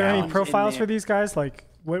 to Are there any now- profiles in for there. these guys? Like,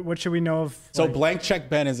 what should we know of? So like, blank check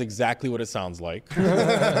Ben is exactly what it sounds like.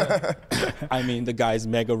 I mean, the guy's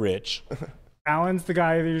mega rich. Alan's the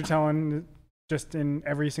guy that you're telling just in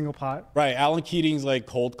every single pot. Right. Alan Keating's like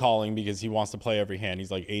cold calling because he wants to play every hand.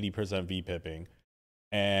 He's like 80% V-pipping.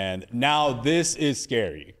 And now this is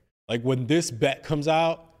scary. Like when this bet comes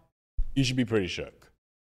out, you should be pretty shook.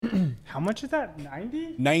 How much is that?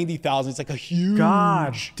 90? 90,000. It's like a huge,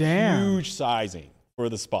 God damn. huge sizing for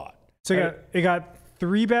the spot. So it got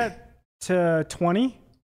 3-bet to 20,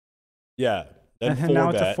 Yeah. Then and now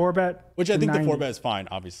it's a 4 bet, 4-bet. which I to think the 90. 4 bet is fine,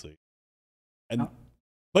 obviously. And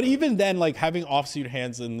but even then, like having offsuit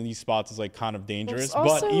hands in these spots is like kind of dangerous.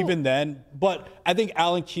 also- But even then, I think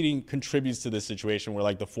Alan Keating contributes to this situation where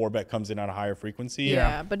like the 4 bet comes in at a higher frequency.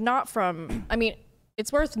 Yeah, but not from. I mean,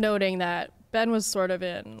 It's worth noting that Ben was sort of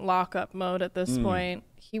in lockup mode at this point.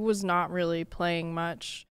 He was not really playing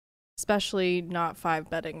much, especially not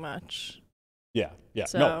 5-betting much. Yeah.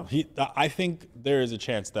 So- No, I think there is a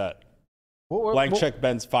chance that blank check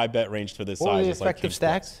Ben's 5-bet range for this What were size the is like effective King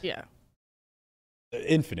stacks? Yeah.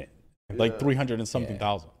 infinite, like 300 and something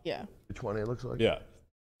thousand. Yeah. 20 it looks like. Yeah.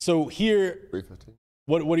 So here, 315.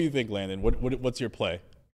 what do you think, Landon? What's your play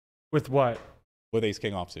With what? with Ace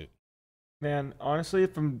King offsuit? Man, honestly,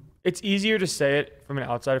 it's easier to say it from an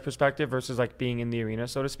outsider perspective versus like being in the arena,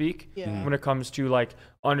 so to speak. Yeah. When it comes to like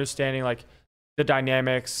understanding like the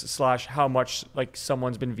dynamics / how much like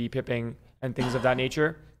someone's been VPipping and things of that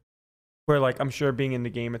nature. Where like I'm sure being in the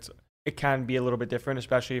game, it can be a little bit different,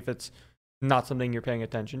 especially if it's not something you're paying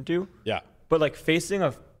attention to. Yeah. But like facing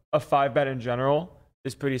a 5-bet in general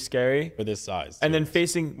is pretty scary. For this size. And then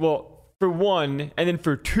facing, well, for one, and then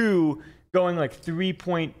for two, going like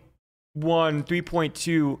 3.1,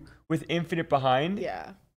 3.2 with infinite behind.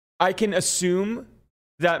 Yeah. I can assume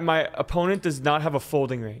that my opponent does not have a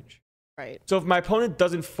folding range. Right. So if my opponent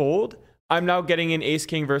doesn't fold, I'm now getting an ace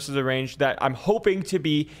king versus a range that I'm hoping to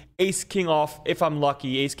be ace king off if I'm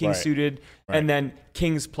lucky, ace king suited, and then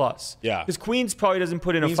kings plus. Yeah. Because queens probably doesn't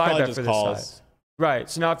put in Queens a 5-bet probably for just this calls. size. Right.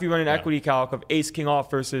 So now if you run an equity calc of ace king off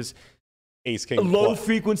versus Ace a King low plus.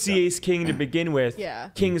 frequency ace king to begin with,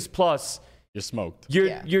 kings plus, You're smoked.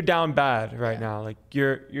 you're down bad right now. Like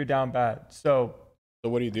you're down bad. So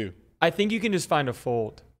what do you do? I think you can just find a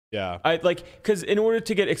fold. Yeah. Because in order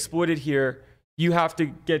to get exploited here, you have to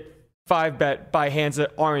get 5-bet by hands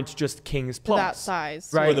that aren't just kings plus. That size.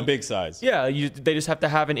 Right. Or the big size. Yeah, they just have to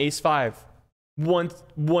have an ace 5, one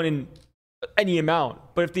in any amount.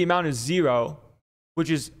 But if the amount is 0, which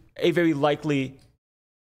is a very likely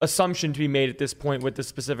assumption to be made at this point with the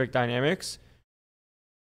specific dynamics,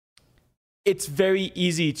 it's very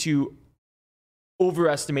easy to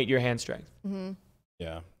overestimate your hand strength. Mm-hmm.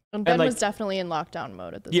 Yeah. And Ben like- was definitely in lockdown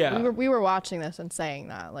mode at this Yeah. point. We were watching this and saying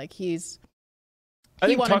that. Like I he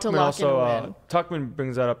think wanted to Tuckman lock in a also win. Tuckman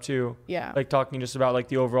brings that up too. Yeah. Like talking just about like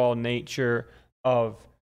the overall nature of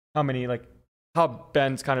how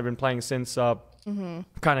Ben's kind of been playing since kind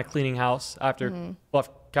of cleaning house after bluff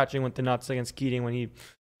catching with the nuts against Keating when he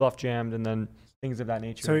bluff jammed and then things of that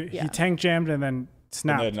nature. So he tank jammed and then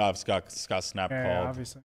snapped. And then Scott snap Yeah, called.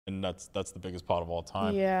 obviously. And that's the biggest pot of all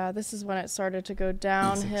time. Yeah, this is when it started to go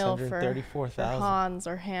downhill for Hans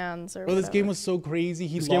or Hands or Bro, this whatever. game was so crazy.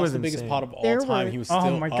 He This game lost was the biggest insane. pot of all There time. were- He was Oh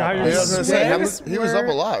still my up. God, Yeah, I was gonna say, he was up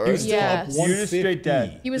a lot, right? He was still up Yes. 150. You're just straight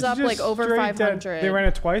dead. He was It's up just like over straight dead. 500. They ran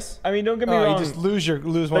it twice. I mean, don't get me Oh, wrong. you just lose one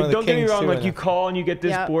Like, of the don't get me kings wrong. too, Like and you call and you get this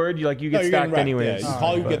Yep. board, you No, get you're getting stacked wrecked. anyways. Yeah, you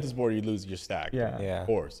call, you But- get this board, you lose, you're stacked. Yeah. Of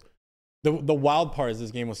course. The wild part is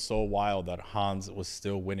this game was so wild that Hans was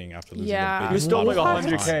still winning after losing Yeah. the He was biggest still pot like of all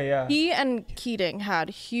 100K, time. yeah. He and Keating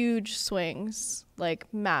had huge swings, like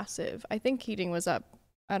massive. I think Keating was up,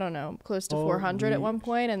 I don't know, close to 400 at one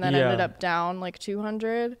point and then Yeah. ended up down like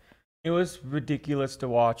 200. It was ridiculous to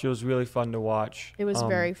watch. It was really fun to watch. It was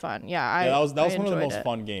very fun. Yeah, that was I one of the enjoyed most it.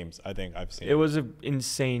 fun games I think I've seen. It was an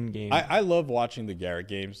insane game. I love watching the Garrett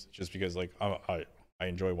games just because like I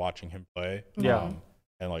enjoy watching him play. Yeah.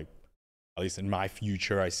 And like at least in my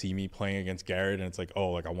future I see me playing against Garrett and it's like,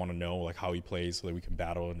 oh, like I want to know like how he plays so that we can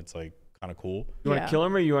battle and it's like kind of cool. You want to kill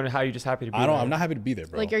him or you want to? How you just happy to be? I don't. there? I'm not happy to be there,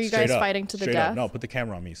 bro. Like, are you Straight guys up. fighting to the Straight up. death? No, put the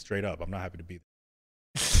camera on me. Straight up. I'm not happy to be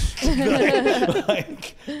there.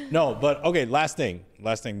 Like, no, but okay. Last thing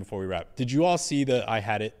before we wrap. Did you all see the I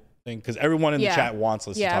had it thing? Because everyone in the chat wants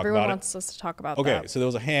us to talk everyone about wants us to talk about it. Okay, that. so there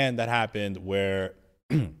was a hand that happened where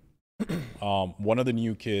one of the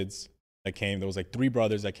new kids that came. There was like 3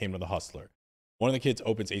 brothers that came to the Hustler. One of the kids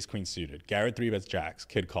opens ace queen suited. Garrett 3-bets jacks.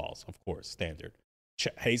 Kid calls, of course, standard.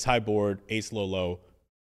 Ace high board, ace low low,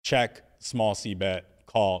 check, small C bet,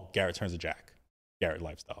 call. Garrett turns a jack. Garrett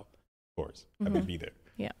lifestyle, of course. Happy to be there.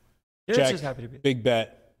 Yeah. You're Check, just happy to be. big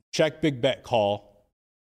bet, check, big bet, call.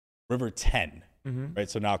 River 10, Mm-hmm. right?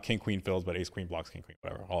 So now king queen fills, but ace queen blocks king queen,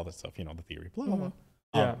 whatever, all that stuff. You know the theory. Blah blah blah.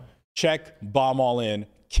 Yeah. Check, bomb all in.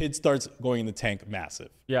 Kid starts going in the tank, massive.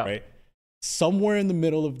 Yeah. Right. Somewhere in the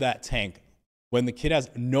middle of that tank, when the kid has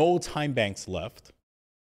no time banks left,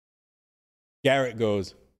 Garrett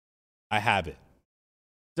goes, I have it.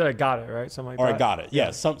 Said I got it, right? Something like Or that. I got it. Yeah,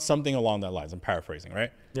 something along that lines. I'm paraphrasing,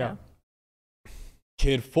 right? Yeah.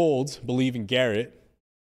 Kid folds, believing Garrett,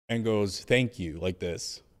 and goes, thank you, like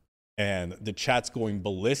this. And the chat's going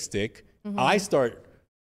ballistic. I start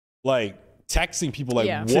like texting people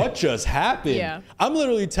like, what just happened? Yeah. I'm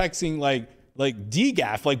literally texting like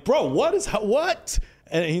DGAF, like, bro, what?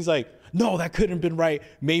 And he's like, no, that couldn't have been right.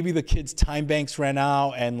 Maybe the kid's time banks ran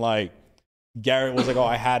out and like Garrett was like, "Oh,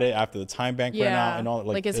 I had it after the time bank ran out and all."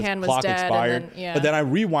 Like his hand was clock dead, expired. and then, But then I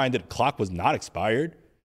rewinded. Clock was not expired.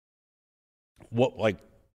 What like?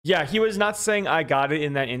 Yeah, he was not saying I got it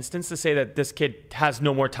in that instance to say that this kid has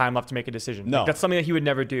no more time left to make a decision. No. Like, that's something that he would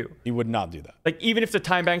never do. He would not do that. Like, even if the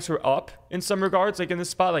time banks were up in some regards, like in this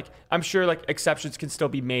spot, like I'm sure like exceptions can still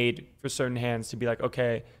be made for certain hands to be like,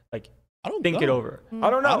 okay, like I don't think know. it over. I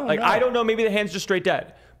don't know. I don't know. Maybe the hand's just straight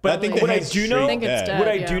dead. But I think what the I hand's do know, straight I think it's dead. what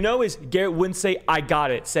I do know is Garrett wouldn't say I got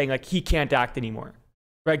it, saying like he can't act anymore.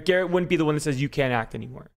 Right? Garrett wouldn't be the one that says you can't act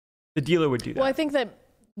anymore. The dealer would do that. Well, I think that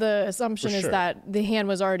the assumption For is sure. that the hand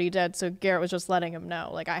was already dead, so Garrett was just letting him know,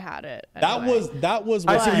 like I had it. That anyway. was. I What see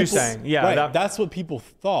what you're people- saying. Yeah, right. That's what people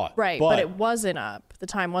thought. right, but it wasn't up. The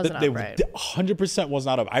time wasn't up, right? 100% was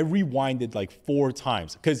not up. I rewinded like 4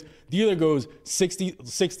 times because dealer goes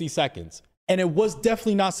 60 seconds, and it was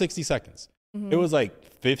definitely not 60 seconds. It was like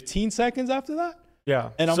 15 seconds after that. yeah.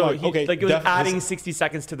 And I'm so like, okay, like it was adding this- 60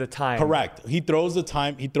 seconds to the time. Correct. He throws the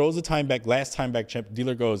time back, last time back chip.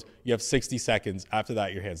 Dealer goes, you have 60 seconds. After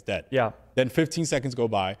that, your hand's dead. Yeah. Then 15 seconds go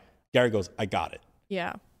by. Gary goes, I got it.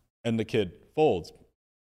 Yeah. And the kid folds.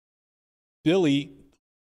 Billy,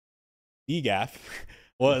 DGAF,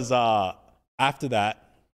 was after that,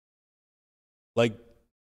 like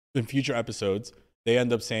in future episodes, they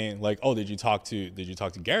end up saying like, "Oh, did you talk to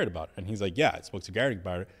Garrett about it?" And he's like, "Yeah, I spoke to Garrett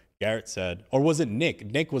about it." Garrett said, or was it Nick?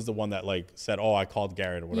 Nick was the one that like said, "Oh, I called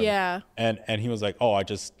Garrett or whatever." Yeah. And he was like, "Oh, I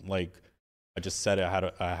just said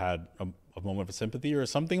I had a moment of sympathy or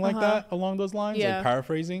something like that along those lines, Yeah. like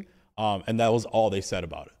paraphrasing." And that was all they said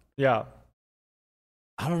about it. Yeah.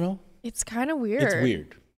 I don't know. It's kind of weird. It's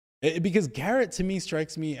weird. Because Garrett to me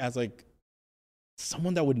strikes me as like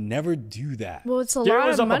someone that would never do that. Well, it's a Garrett lot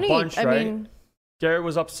was of up money. a bunch, I right? mean, Garrett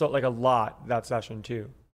was up so like a lot that session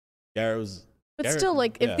too. Garrett was. but Garrett- still,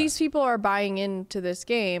 like, yeah. if these people are buying into this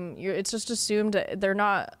game, it's just assumed that they're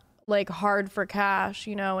not like hard for cash,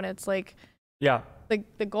 you know, and it's like Yeah.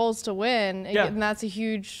 the goal's to win, Yeah. and that's a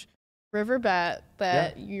huge river bet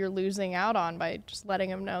that you're losing out on by just letting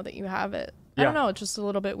them know that you have it. I don't Yeah. know. It's just a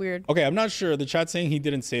little bit weird. Okay, I'm not sure. The chat's saying he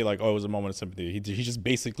didn't say like, "Oh, it was a moment of sympathy." He just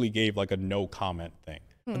basically gave like a no comment thing.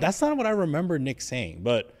 But that's not what I remember Nick saying.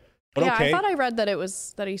 But Yeah, okay. I thought I read that it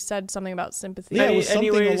was that he said something about sympathy. Yeah, it was something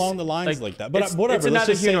Anyways, along the lines like that. But it's, whatever. It's let's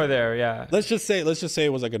neither just here say, nor there. Yeah. let's just say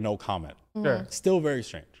it was like a no comment. Sure. Still very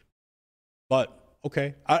strange. But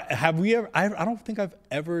okay, have we ever? I don't think I've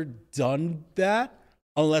ever done that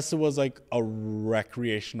unless it was like a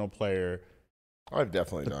recreational player I've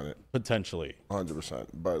definitely done it, potentially. 100%.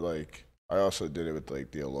 But like, I also did it with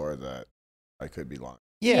like the allure that I could be lying.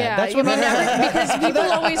 Yeah, that's you what mean, I because people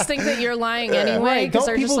always think that you're lying anyway because Don't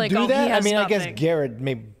they're people just like, do oh, that? he has I mean, I guess nothing. Garrett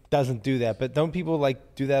maybe doesn't do that, but don't people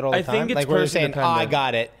like do that all the I time? think it's like where they're person saying, "Oh, I dependent.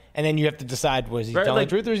 got it," and then you have to decide was he Right, telling like-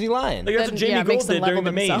 the truth or is he lying? Like that's Then, what Jamie yeah, it makes Gold them did during level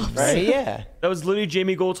the main, themselves. right? Yeah. That was literally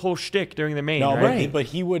Jamie Gold's whole shtick during the main. No, right? but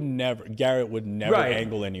he would never. Garrett would never Right.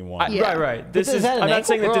 angle anyone. Yeah. Right. This is is. that an I'm not angle?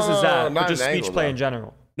 saying that this No, is that, not but just an speech angle, play though. in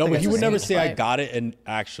general. No, but guess he would it's never speech say I play. got it and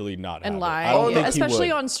actually not and have lie, it. I don't yeah, think he especially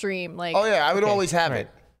would. on stream. Like, Oh yeah, I would Okay, always have right.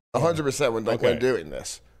 it, 100% when Okay. doing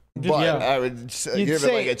this. But yeah. I would You'd give it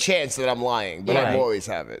say- like a chance that I'm lying, but Yeah. I always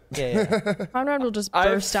have it. Yeah. Conrad will just I've-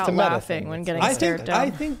 burst out it's a meta laughing thing. when It's getting not- stared down. I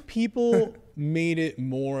think people made it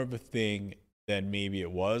more of a thing than maybe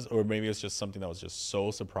it was, or maybe it's just something that was just so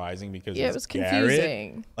surprising because Yeah, it it's was Garrett.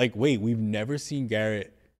 confusing. Like, wait, we've never seen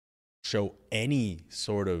Garrett show any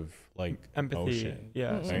sort of like Empathy. emotion.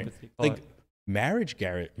 Yeah. right? Sympathy. Like marriage,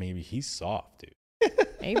 Garrett, maybe he's soft, dude.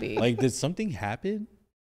 Maybe. Like, did something happen?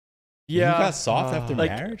 yeah. he got soft after like-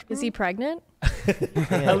 marriage. Is he pregnant?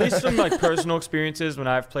 At least from like personal experiences when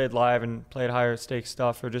I've played live and played higher stakes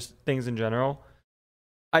stuff or just things in general,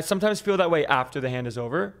 I sometimes feel that way after the hand is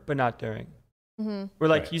over, but not during. Mm-hmm. Where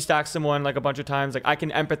like Right. you stack someone like a bunch of times, like I can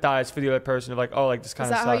empathize for the other person of like, oh, like this kind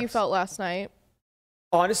Is of that sucks. how you felt last night?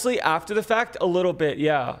 Honestly, after the fact, a little bit,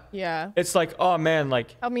 yeah. Yeah. It's like, oh man,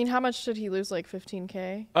 like I mean, how much did he lose? Like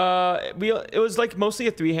 15K? it was like mostly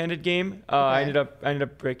a 3-handed game. I Okay. ended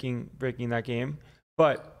up breaking that game,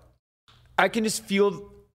 but I can just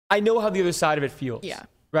feel. I know how the other side of it feels. Yeah.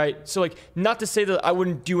 Right. So like, not to say that I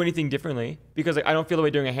wouldn't do anything differently because like I don't feel the way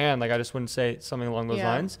during a hand. Like I just wouldn't say something along those Yeah.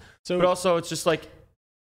 lines. So But also, it's just like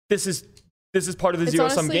this is part of the It's zero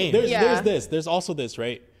sum honestly- game. there's also this,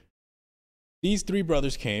 right? These three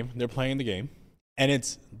brothers came, they're playing the game,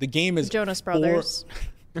 and the game is Jonas 4 Brothers.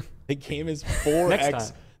 The game is Next 4x.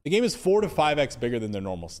 time. The game is 4 to 5x bigger than their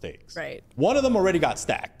normal stakes. Right. One of them already got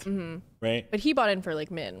stacked. Right. But he bought in for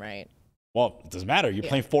like min, right? Well, it doesn't matter. You're Yeah.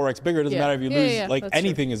 playing 4x bigger. It doesn't Yeah. matter if you Yeah, lose. yeah, Like that's true.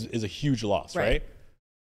 anything is a huge loss, Right. right?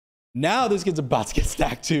 Now this kid's about to get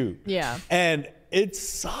stacked too. Yeah. And it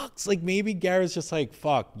sucks. Like maybe Garrett's just like,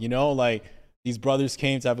 fuck, you know, like these brothers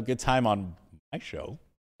came to have a good time on my show.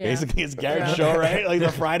 Yeah. Basically, it's Garrett's show, right? Like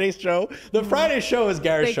the Friday show. The Friday show is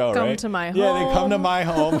Garrett's show, right? They come to my home. Yeah, they come to my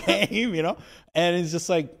home game, you know? And it's just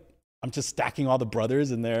like, I'm just stacking all the brothers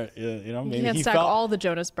in there, you know? Maybe you can't he stack felt, all the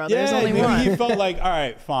Jonas brothers, yeah, only maybe one. he felt like, all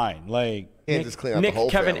right, fine. Like, Can't just clean out Nick, the whole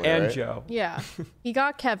Kevin, family, and right? Joe. Yeah. He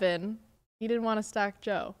got Kevin. He didn't want to stack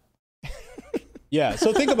Joe. yeah,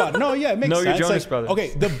 so think about it. No, yeah, it makes Know sense. your Jonas Like, brothers. okay,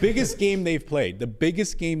 the biggest game they've played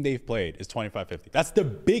is 25-50. That's the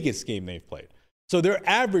biggest game they've played. So their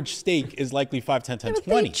average stake is likely 5, 10, 10, Yeah,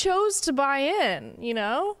 but 20. they chose to buy in, you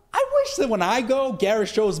know? I wish that when I go, Garrett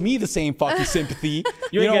shows me the same fucking sympathy.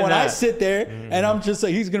 You you ain't know, when getting I that. sit there and I'm just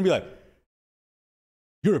like, he's going to be like,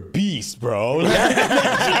 you're a beast, bro. Maybe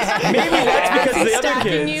that's because of the other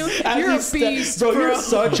Stacking kids. you. As You're he a sta- beast, bro. bro. You're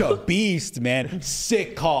such a beast, man.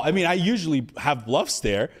 Sick call. I mean, I usually have bluffs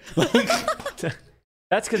there. Like,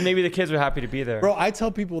 That's because maybe the kids were happy to be there. bro, I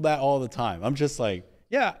tell people that all the time. I'm just like,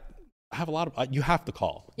 yeah, I have a lot of, you have to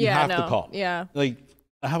call. You Yeah, have no, to call. yeah. Like,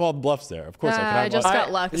 I have all the bluffs there. Of course, I can I have just bluffs.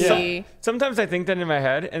 got lucky. So- sometimes I think that in my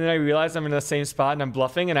head, and then I realize I'm in the same spot and I'm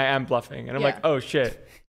bluffing, and I am bluffing, and I'm Yeah. like, oh shit,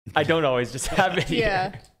 I don't always just have it.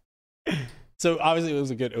 Yeah. So obviously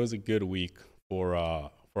it was a good week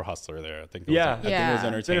for Hustler there. I think it was, Yeah. I think it was Yeah.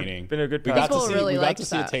 entertaining. Been a good we pass. got to People see really we got liked to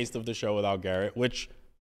see a that. taste of the show without Garrett, which,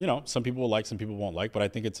 you know, some people will like, some people won't like, but I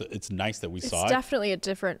think it's nice that we It's saw it. definitely a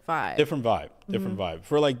different vibe. Different vibe.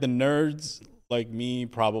 For like the nerds like me,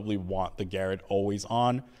 probably want the Garrett always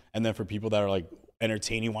on, and then for people that are like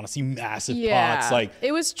entertaining, want to see massive pots, like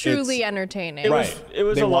it was truly it's- entertaining. It was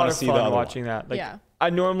They a lot wanna of see the fun other watching one. that. Like, Yeah. I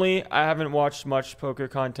haven't watched much poker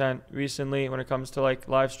content recently when it comes to like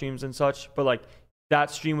live streams and such, but like that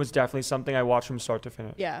stream was definitely something I watched from start to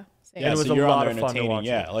finish. Yeah. Same. Yeah, And it was so a you're lot on there of fun to entertaining. watch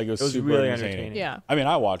Yeah, it. like it was super really entertaining. Yeah. I mean,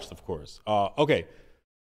 I watched, of course. Okay,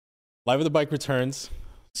 Live of the Bike returns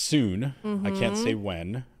soon. I can't say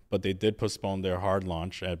when, but they did postpone their hard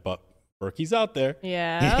launch. But Berkey's out there.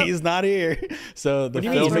 Yeah. He's not here, so the What do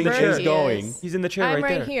you mean? He's filming in the chair. is going. He's in the chair I'm right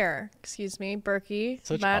right there. here. Excuse me, Berkey.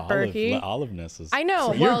 Such Matt olive, Berkey. oliveness is. I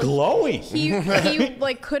know. You're well, glowing. He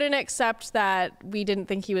like couldn't accept that we didn't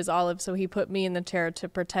think he was Olive, so he put me in the chair to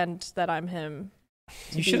pretend that I'm him.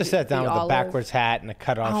 You should have sat down with a Olive. backwards hat and a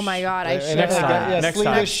cut off. Oh my God, I should Next have. time. Next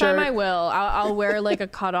time. Next time I will. I'll wear like a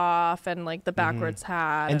cutoff and like the backwards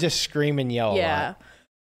hat and just scream and yell. yeah.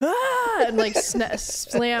 Ah, and like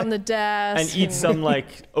slam the desk And eat some like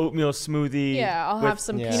oatmeal smoothie. Yeah, I'll with- have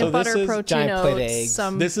some Yeah. peanut So this butter is protein giant plate of oats, eggs.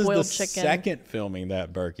 some This is boiled the chicken. second filming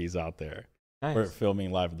that Berkey's out there. Nice. We're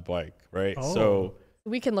filming Live at the Bike, right? Oh. So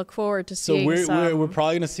We can look forward to So seeing we're some.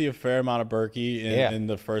 probably gonna see a fair amount of Berkey Yeah. in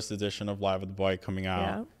the first edition of Live at the Bike coming out.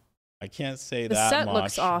 Yeah. I can't say The that set much,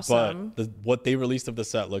 looks awesome. but what they released of the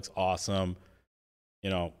set looks awesome. You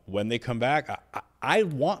know, when they come back, I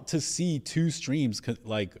want to see two streams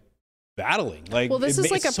like battling. Like, Well, this is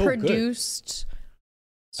like a it's so good. produced.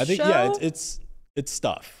 I think show? yeah, it's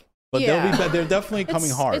stuff, but Yeah. they're definitely coming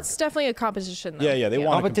hard. It's definitely a competition. Though. Yeah, they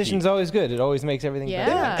want Competition's always good. It always makes everything Yeah.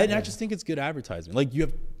 better. And I just think it's good advertising. Like you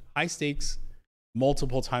have high stakes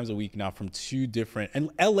multiple times a week now from two different, and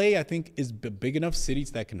LA I think is big enough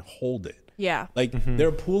cities that can hold it. Yeah. Like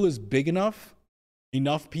their pool is big enough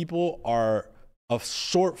people are a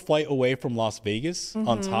short flight away from Las Vegas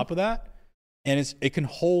on top of that, and it can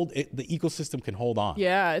hold it. The ecosystem can hold on.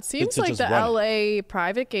 Yeah, it seems to like just the run LA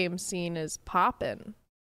private game scene is popping.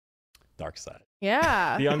 Dark side.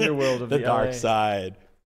 Yeah, The underworld of The the dark LA. side.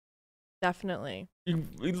 definitely.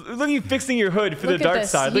 Look at you fixing your hood for Look the at dark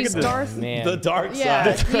this. side. Look He's at this. Darth. Man. The dark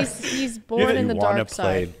Yeah, side. he's born in the You wanna dark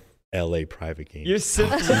play side. LA private games. You're Sith.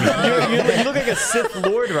 you look like a Sith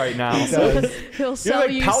Lord right now. He'll sell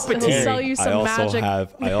like you. Palpatine. He'll sell you some magic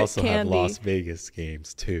I also have candy. Las Vegas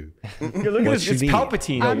games too. Look at What this. you It's need?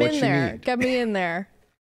 Palpatine. I'm what in you there. need. Get me in there.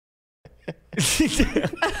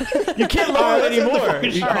 You can't lower it anymore.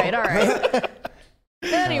 All right.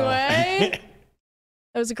 Anyway,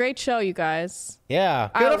 it was a great show, you guys. Yeah.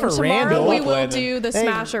 Good for Tomorrow Randall. we will Landon. do the Hey,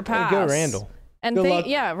 Smasher Pass. Go Randall. And Good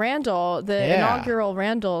luck. Randall, the Yeah. inaugural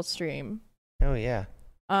Randall stream. Oh yeah.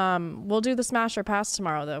 We'll do the Smasher Pass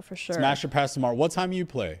tomorrow though, for sure. Smash or pass tomorrow. What time you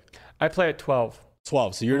play? I play at 12.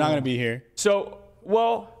 12. So you're not gonna be here. So,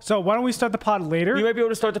 well, So why don't we start the pod later? you might be able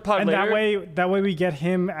to start the pod and later. that way we get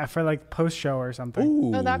him for like post show or something.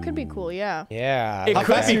 Ooh. Oh, that could be cool. Yeah. Yeah. It How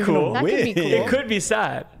could fast be are you gonna cool. That could be Win. cool. It could be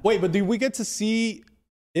sad. Wait, but do we get to see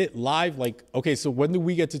it live? Like, okay, so when do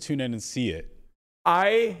we get to tune in and see it?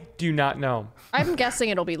 I do not know. I'm guessing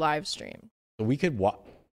it'll be live stream. So we could watch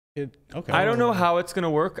it. Okay. I don't know how it's going to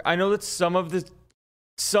work. I know that some of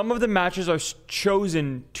some of the matches are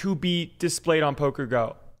chosen to be displayed on Poker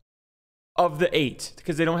Go. Of the 8,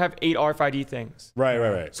 because they don't have 8 RFID things.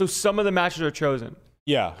 Right. So some of the matches are chosen.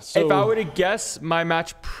 Yeah. So if I were to guess, my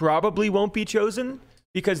match probably won't be chosen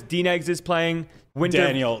because D-Negs is playing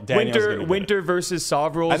Winter versus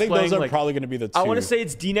Sovereign. I think playing, those are probably going to be the two. I want to say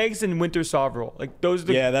it's D-Negs and Winter Sovereign. Like those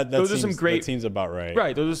are those are some great. That seems about right.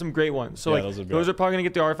 Right, those are some great ones. So yeah, like those are probably going to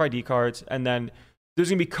get the RFID cards, and then there's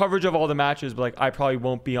going to be coverage of all the matches, but like I probably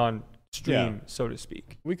won't be on stream, so to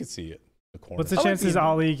speak. We could see it. What's the chances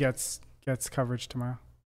Ali gets coverage tomorrow?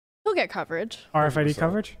 He'll get coverage. RFID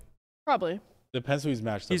coverage? Probably. Depends who he's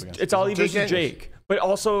matched up against. It's Ali versus Jake. But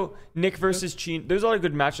also Nick versus Chino. There's a lot of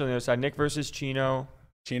good matches on the other side. Nick versus Chino.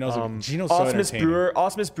 Chino's so Osmus Brewer.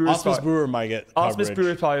 Osmus Brewer might get coverage. Osmus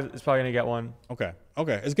Brewer is probably going to get one. Okay.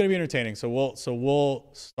 It's going to be entertaining. So we'll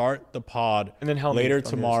start the pod and then later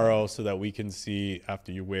tomorrow so that we can see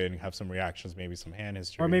after you win, have some reactions, maybe some hand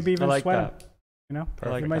history. Or maybe even like sweat that. You know?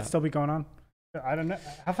 Like it might still be going on. I don't know.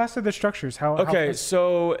 How fast are the structures?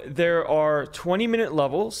 So there are 20-minute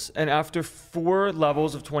levels, and after 4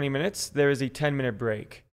 levels of 20 minutes, there is a 10-minute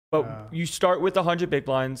break. But you start with 100 big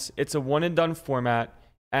blinds. It's a one-and-done format,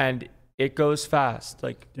 and it goes fast.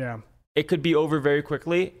 It could be over very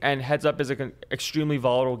quickly, and Heads Up is an extremely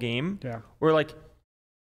volatile game. Yeah. Where, like,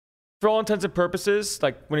 for all intents and purposes,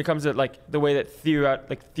 like, when it comes to, like, the way that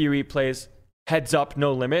Theory plays Heads Up,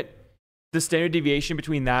 No Limit, the standard deviation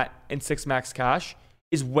between that and 6 max cash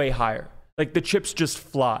is way higher. Like the chips just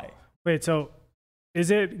fly. Wait, so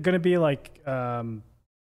is it going to be like 20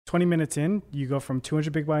 minutes in, you go from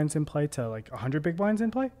 200 big blinds in play to like 100 big blinds in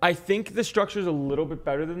play? I think the structure is a little bit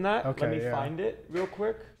better than that. Okay, Let me find it real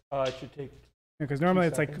quick. It should take. Because normally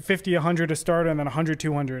it's like 50, 100 to start and then 100,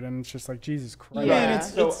 200. And it's just like, Jesus Christ.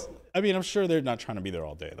 Yeah. I'm sure they're not trying to be there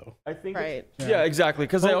all day though. I think. Right. Yeah, exactly.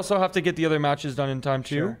 Because they also have to get the other matches done in time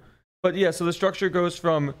too. Sure. But yeah, so the structure goes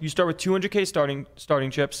from, you start with 200K starting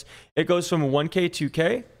chips. It goes from 1K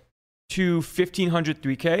 2K to 1500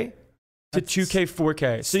 3K to 2K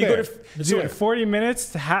 4K. So fair. you go to 40 minutes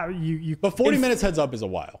to have you. But 40 minutes Heads Up is a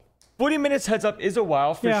while. 40 minutes Heads Up is a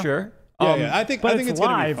while for sure. Yeah. I think it's live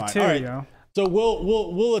gonna be fine. too. All right. You know? So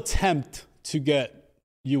we'll attempt to get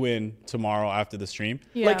you in tomorrow after the stream.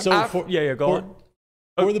 Yeah. Go on.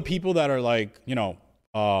 For the people that are like,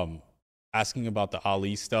 asking about the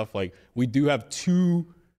Ali stuff, like we do have 2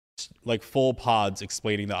 like full pods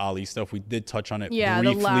explaining the Ali stuff. We did touch on it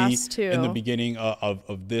briefly the last 2 in the beginning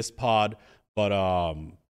of this pod, but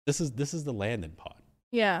this is the Landon pod.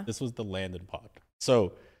 Yeah. This was the Landon pod.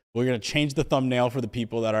 So we're gonna change the thumbnail for the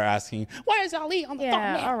people that are asking, why is Ali on the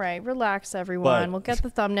thumbnail? Yeah, all right, relax, everyone. But we'll get the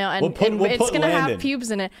thumbnail, and, we'll it's put gonna Landon. have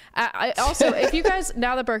pubes in it. I also, if you guys,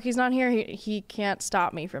 now that Berkey's not here, he can't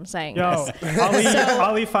stop me from saying this.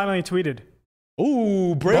 Ali finally tweeted.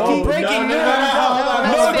 Ooh, breaking! It's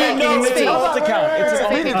an alt account.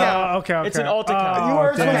 Okay. It's an alt account. You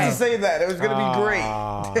weren't supposed to say that. It was going to be great.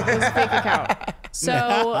 It's a fake account.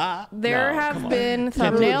 So there have been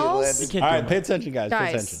thumbnails. All right, pay attention, guys.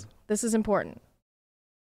 Pay attention. This is important.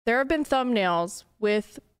 There have been thumbnails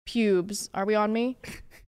with pubes. Are we on me?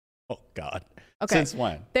 Oh God. Okay. Since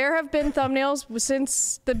when? There have been thumbnails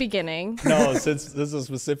since the beginning. No, since this is a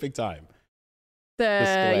specific time.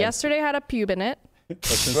 Yesterday had a pube in it.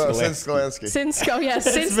 Since Skolansky. Since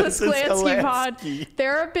the Skolansky pod,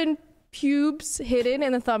 there have been pubes hidden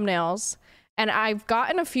in the thumbnails, and I've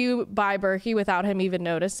gotten a few by Berkey without him even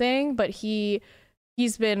noticing. But he's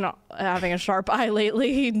been having a sharp eye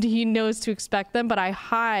lately. He knows to expect them, but I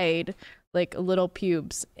hide like little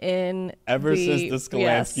pubes in since the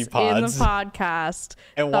Skolansky pods in the podcast.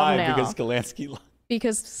 And thumbnail. why?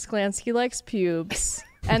 Because Skolansky likes pubes.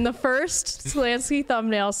 And the first Skolansky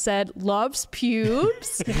thumbnail said, loves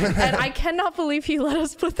pubes. And I cannot believe he let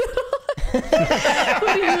us put that on.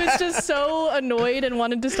 But he was just so annoyed and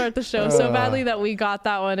wanted to start the show so badly that we got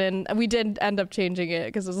that one. And we did end up changing it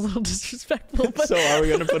because it was a little disrespectful. But So are we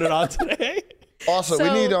going to put it on today? Also,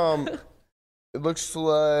 we need, it looks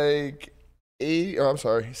like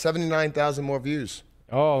 79,000 more views.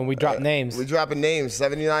 Oh, and we dropped names. We're dropping names.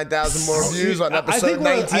 79,000 more views on episode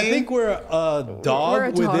 19. I think we're a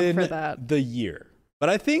dog within for that. the year. But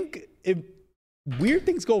I think weird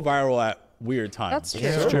things go viral at weird times. That's true.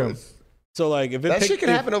 It's true. So like if that shit can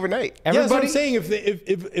happen overnight. Yeah, that's what I'm saying.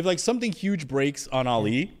 If like something huge breaks on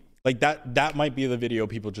Ali, like that might be the video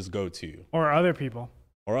people just go to. Or other people.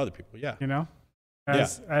 Yeah. You know?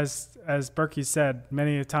 As Berkey said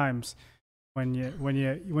many times, when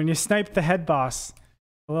you snipe the head boss,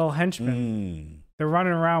 the little henchmen, they're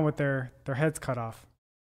running around with their heads cut off.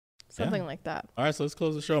 Something like that. All right, so let's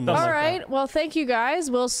close the show. All right. Well, thank you guys.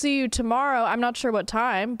 We'll see you tomorrow. I'm not sure what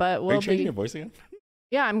time, but we'll Are you changing your voice again?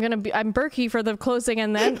 Yeah, I'm Berkey for the closing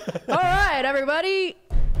and then. All right, everybody.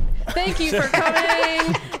 Thank you for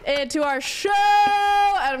coming into our show.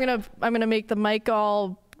 I'm gonna make the mic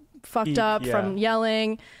all fucked up from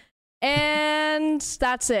yelling. And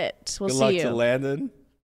that's it. We'll see you. Good luck to Landon.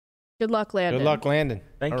 Good luck, Landon. Good luck, Landon.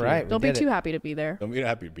 Thank you. All right. Don't be too happy to be there. Don't be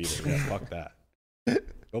happy to be there. Yeah, fuck that.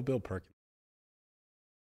 Go Bill Perkins.